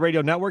BetQL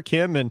radio network.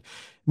 Him and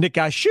Nick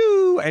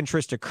Gashu and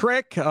Trista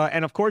Crick.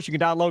 And of course, you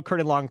can download Curd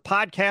and Long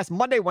podcast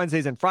Monday,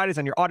 Wednesdays, and Fridays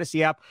on your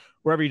Odyssey app,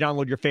 wherever you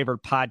download your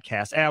favorite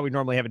podcast. And we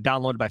normally have it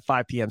downloaded by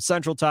 5 p.m.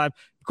 Central Time.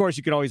 Of course,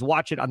 you can always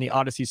watch it on the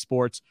Odyssey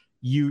Sports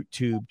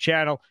YouTube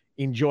channel.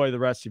 Enjoy the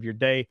rest of your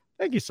day.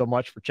 Thank you so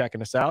much for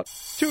checking us out.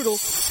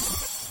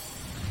 Toodles.